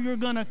 That's how you're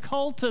going to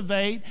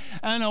cultivate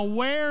an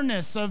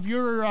awareness of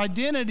your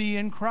identity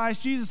in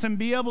Christ Jesus and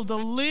be able to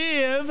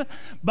live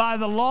by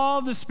the law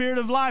of the Spirit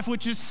of life,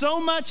 which is so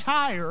much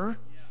higher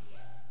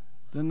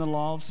than the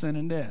law of sin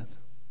and death.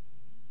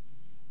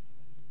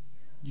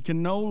 You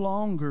can no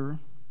longer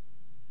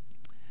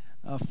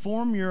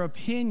form your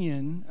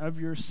opinion of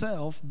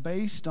yourself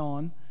based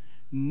on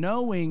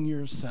knowing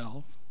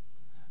yourself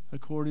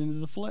according to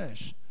the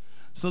flesh.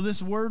 So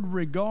this word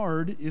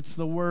regard, it's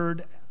the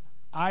word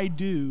I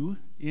do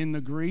in the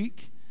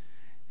Greek.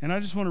 And I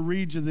just want to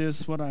read you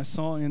this, what I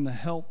saw in the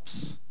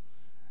helps,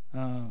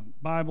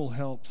 Bible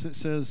helps. It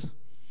says,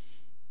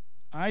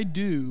 I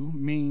do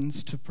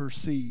means to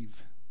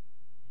perceive.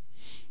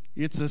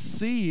 It's a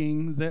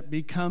seeing that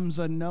becomes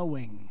a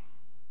knowing,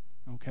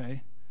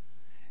 okay?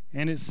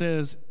 And it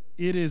says,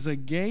 it is a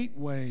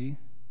gateway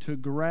to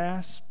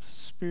grasp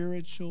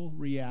spiritual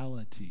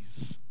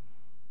realities.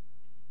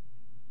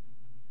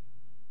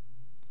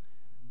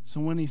 So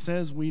when he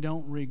says we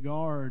don't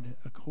regard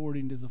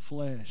according to the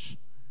flesh,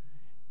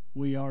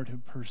 we are to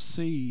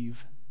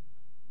perceive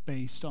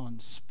based on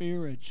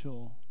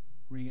spiritual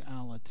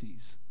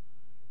realities.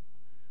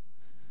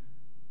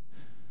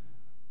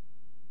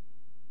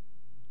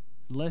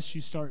 Unless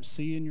you start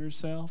seeing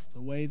yourself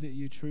the way that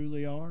you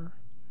truly are,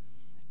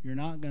 you're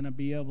not going to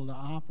be able to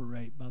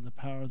operate by the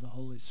power of the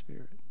Holy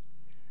Spirit.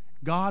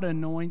 God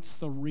anoints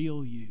the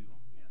real you.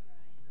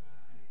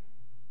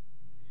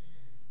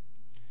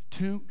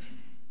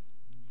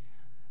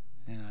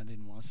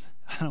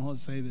 I don't want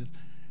to say this.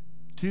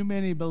 Too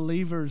many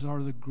believers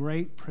are the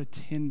great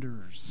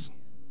pretenders.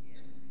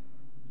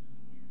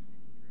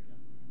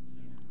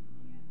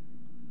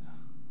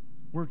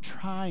 We're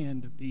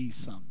trying to be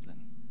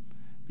something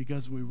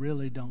because we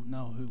really don't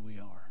know who we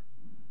are.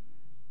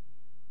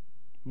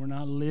 We're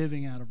not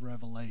living out of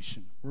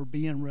revelation. We're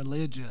being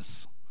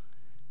religious.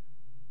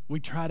 We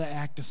try to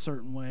act a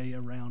certain way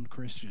around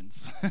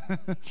Christians.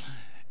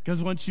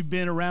 Because once you've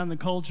been around the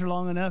culture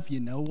long enough, you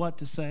know what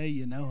to say,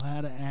 you know how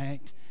to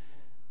act.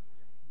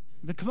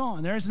 But come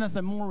on, there's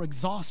nothing more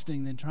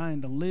exhausting than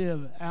trying to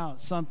live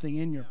out something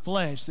in your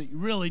flesh that you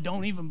really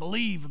don't even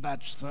believe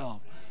about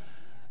yourself.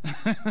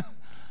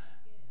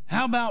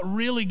 How about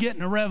really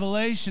getting a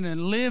revelation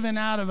and living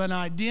out of an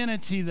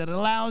identity that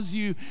allows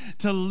you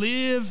to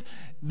live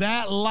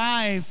that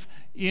life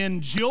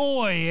in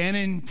joy and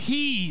in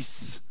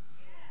peace?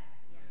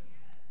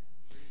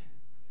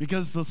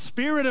 Because the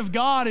Spirit of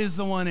God is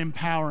the one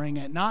empowering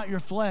it, not your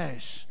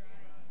flesh.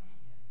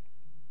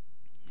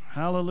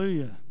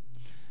 Hallelujah.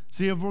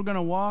 See, if we're going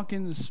to walk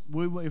in this,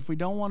 if we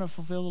don't want to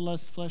fulfill the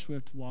lust of the flesh, we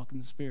have to walk in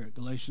the Spirit.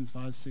 Galatians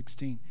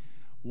 5:16.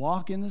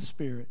 Walk in the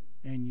Spirit,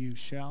 and you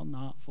shall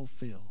not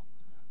fulfill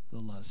the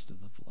lust of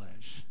the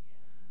flesh.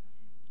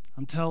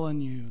 I'm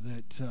telling you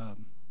that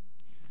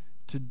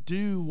to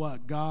do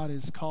what God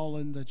is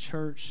calling the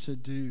church to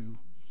do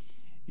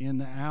in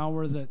the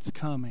hour that's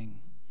coming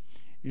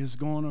is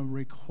going to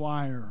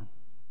require,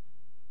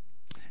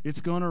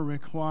 it's going to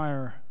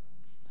require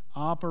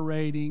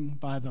operating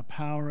by the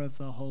power of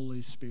the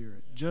Holy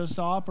Spirit. Just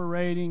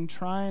operating,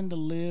 trying to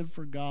live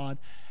for God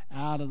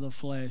out of the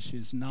flesh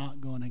is not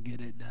going to get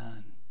it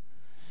done.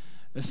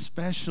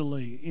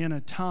 Especially in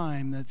a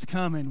time that's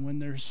coming when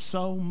there's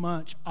so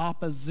much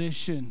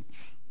opposition,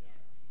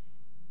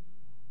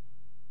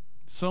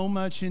 so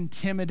much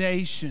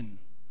intimidation.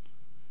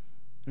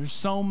 There's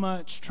so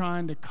much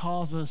trying to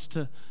cause us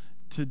to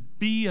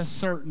be a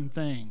certain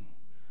thing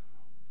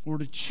or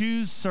to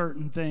choose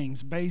certain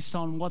things based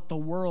on what the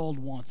world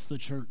wants the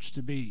church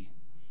to be.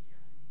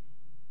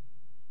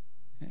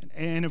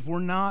 And if we're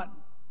not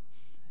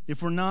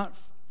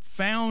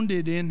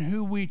founded in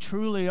who we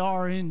truly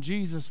are in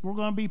Jesus, we're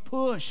going to be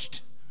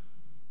pushed.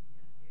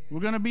 We're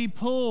going to be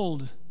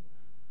pulled.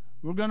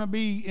 We're going to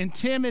be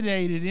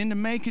intimidated into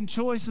making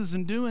choices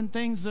and doing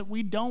things that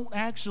we don't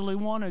actually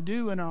want to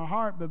do in our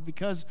heart, but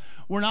because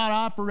we're not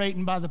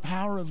operating by the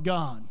power of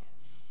God.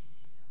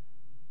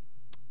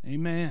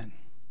 Amen.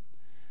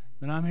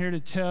 But I'm here to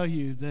tell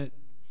you that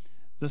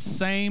the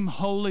same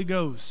Holy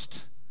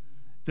Ghost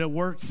that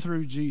worked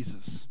through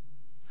Jesus,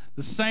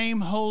 the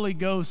same Holy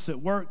Ghost that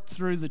worked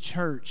through the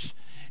church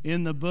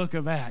in the book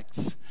of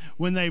Acts,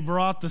 when they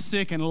brought the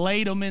sick and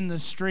laid them in the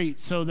street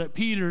so that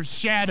Peter's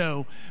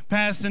shadow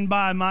passing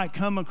by might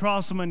come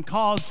across them and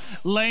cause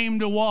lame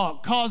to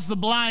walk, cause the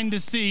blind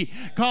to see,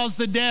 cause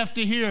the deaf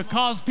to hear,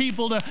 cause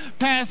people to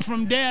pass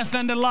from death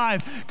unto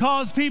life,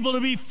 cause people to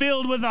be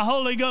filled with the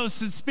Holy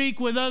Ghost and speak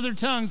with other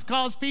tongues,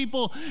 cause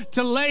people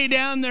to lay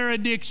down their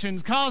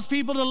addictions, cause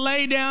people to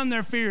lay down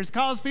their fears,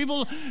 cause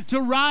people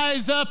to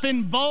rise up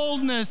in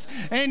boldness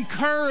and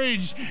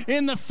courage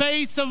in the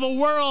face of a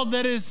world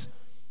that is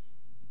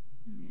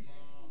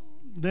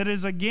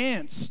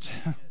against.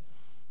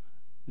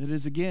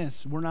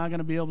 We're not going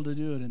to be able to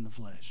do it in the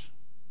flesh.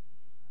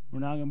 We're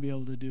not going to be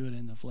able to do it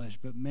in the flesh.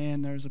 But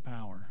man, there's a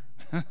power.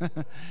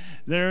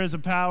 There is a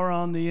power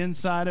on the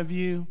inside of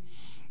you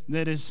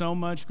that is so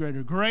much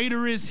greater.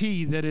 Greater is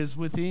he that is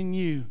within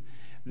you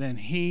than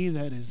he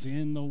that is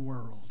in the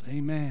world.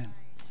 Amen.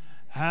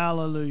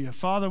 Hallelujah.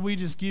 Father, we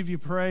just give you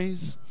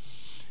praise.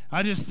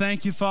 I just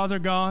thank you, Father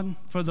God,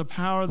 for the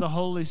power of the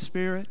Holy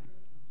Spirit.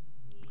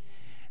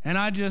 And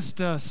I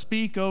just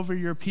speak over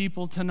your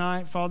people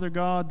tonight, Father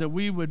God, that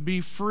we would be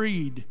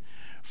freed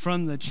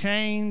from the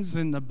chains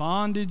and the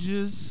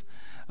bondages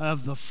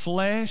of the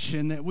flesh,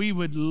 and that we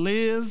would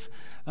live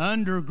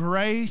under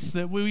grace,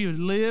 that we would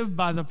live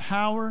by the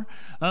power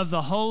of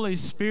the Holy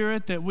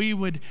Spirit, that we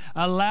would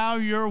allow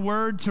your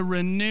word to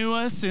renew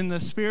us in the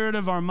spirit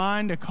of our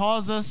mind, to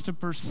cause us to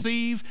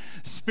perceive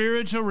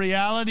spiritual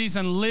realities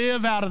and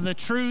live out of the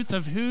truth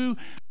of who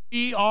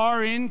we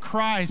are in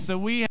Christ, that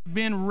we have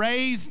been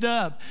raised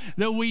up,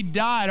 that we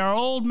died. Our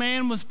old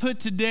man was put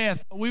to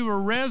death, but we were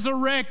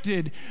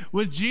resurrected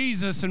with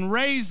Jesus and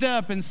raised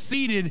up and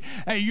seated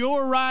at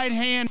your right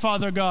hand,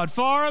 Father God,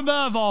 far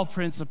above all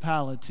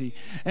principality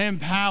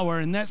and power,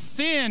 and that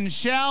sin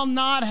shall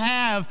not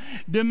have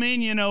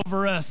dominion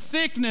over us.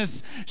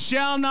 Sickness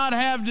shall not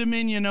have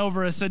dominion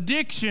over us.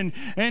 Addiction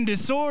and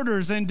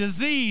disorders and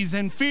disease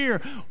and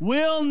fear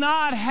will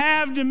not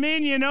have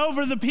dominion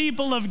over the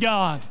people of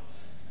God.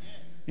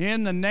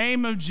 In the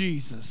name of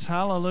Jesus.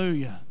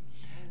 Hallelujah.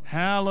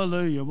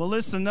 Hallelujah. Well,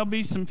 listen, there'll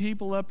be some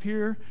people up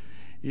here.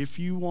 If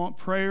you want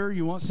prayer,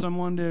 you want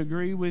someone to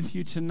agree with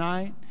you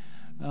tonight,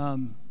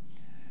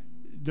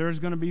 there's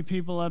going to be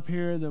people up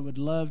here that would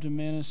love to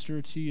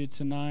minister to you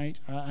tonight.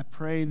 I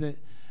pray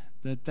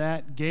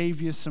that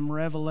gave you some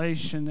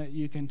revelation that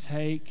you can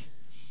take,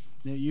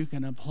 that you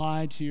can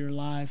apply to your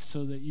life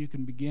so that you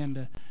can begin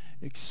to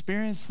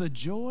experience the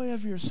joy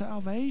of your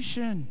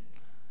salvation.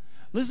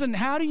 Listen,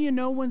 how do you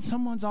know when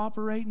someone's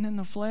operating in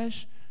the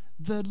flesh?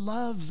 The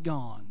love's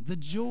gone, the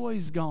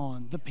joy's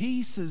gone, the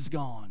peace is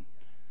gone.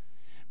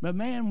 But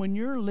man, when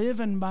you're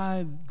living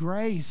by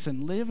grace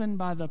and living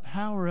by the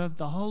power of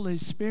the Holy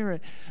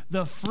Spirit,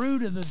 the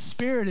fruit of the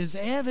Spirit is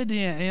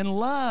evident in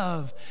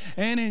love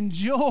and in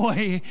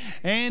joy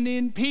and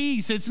in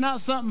peace. It's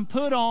not something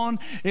put on.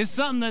 It's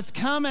something that's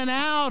coming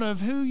out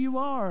of who you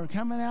are,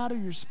 coming out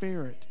of your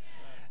spirit.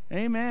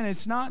 Amen.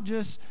 It's not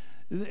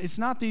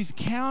these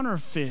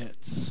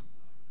counterfeits.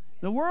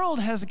 The world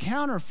has a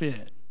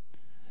counterfeit.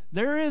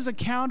 There is a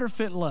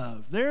counterfeit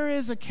love. There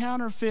is a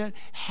counterfeit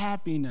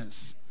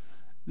happiness.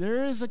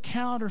 There is a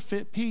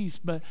counterfeit peace,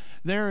 but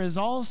there is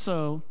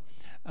also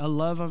a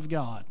love of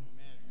God.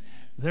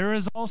 There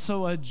is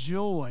also a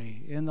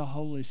joy in the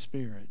Holy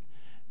Spirit.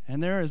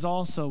 And there is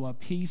also a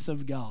peace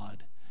of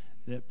God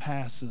that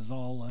passes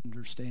all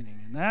understanding.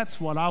 And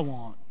that's what I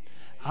want.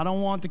 I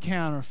don't want the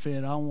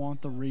counterfeit. I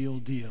want the real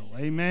deal.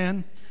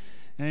 Amen.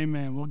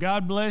 Amen. Well,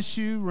 God bless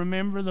you.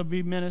 Remember, there'll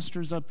be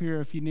ministers up here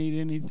if you need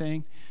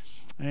anything.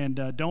 And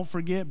don't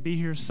forget, be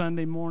here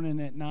Sunday morning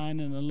at 9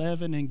 and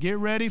 11. And get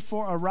ready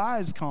for a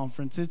Rise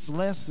conference. It's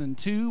less than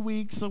 2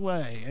 weeks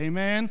away.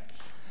 Amen.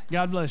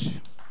 God bless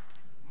you.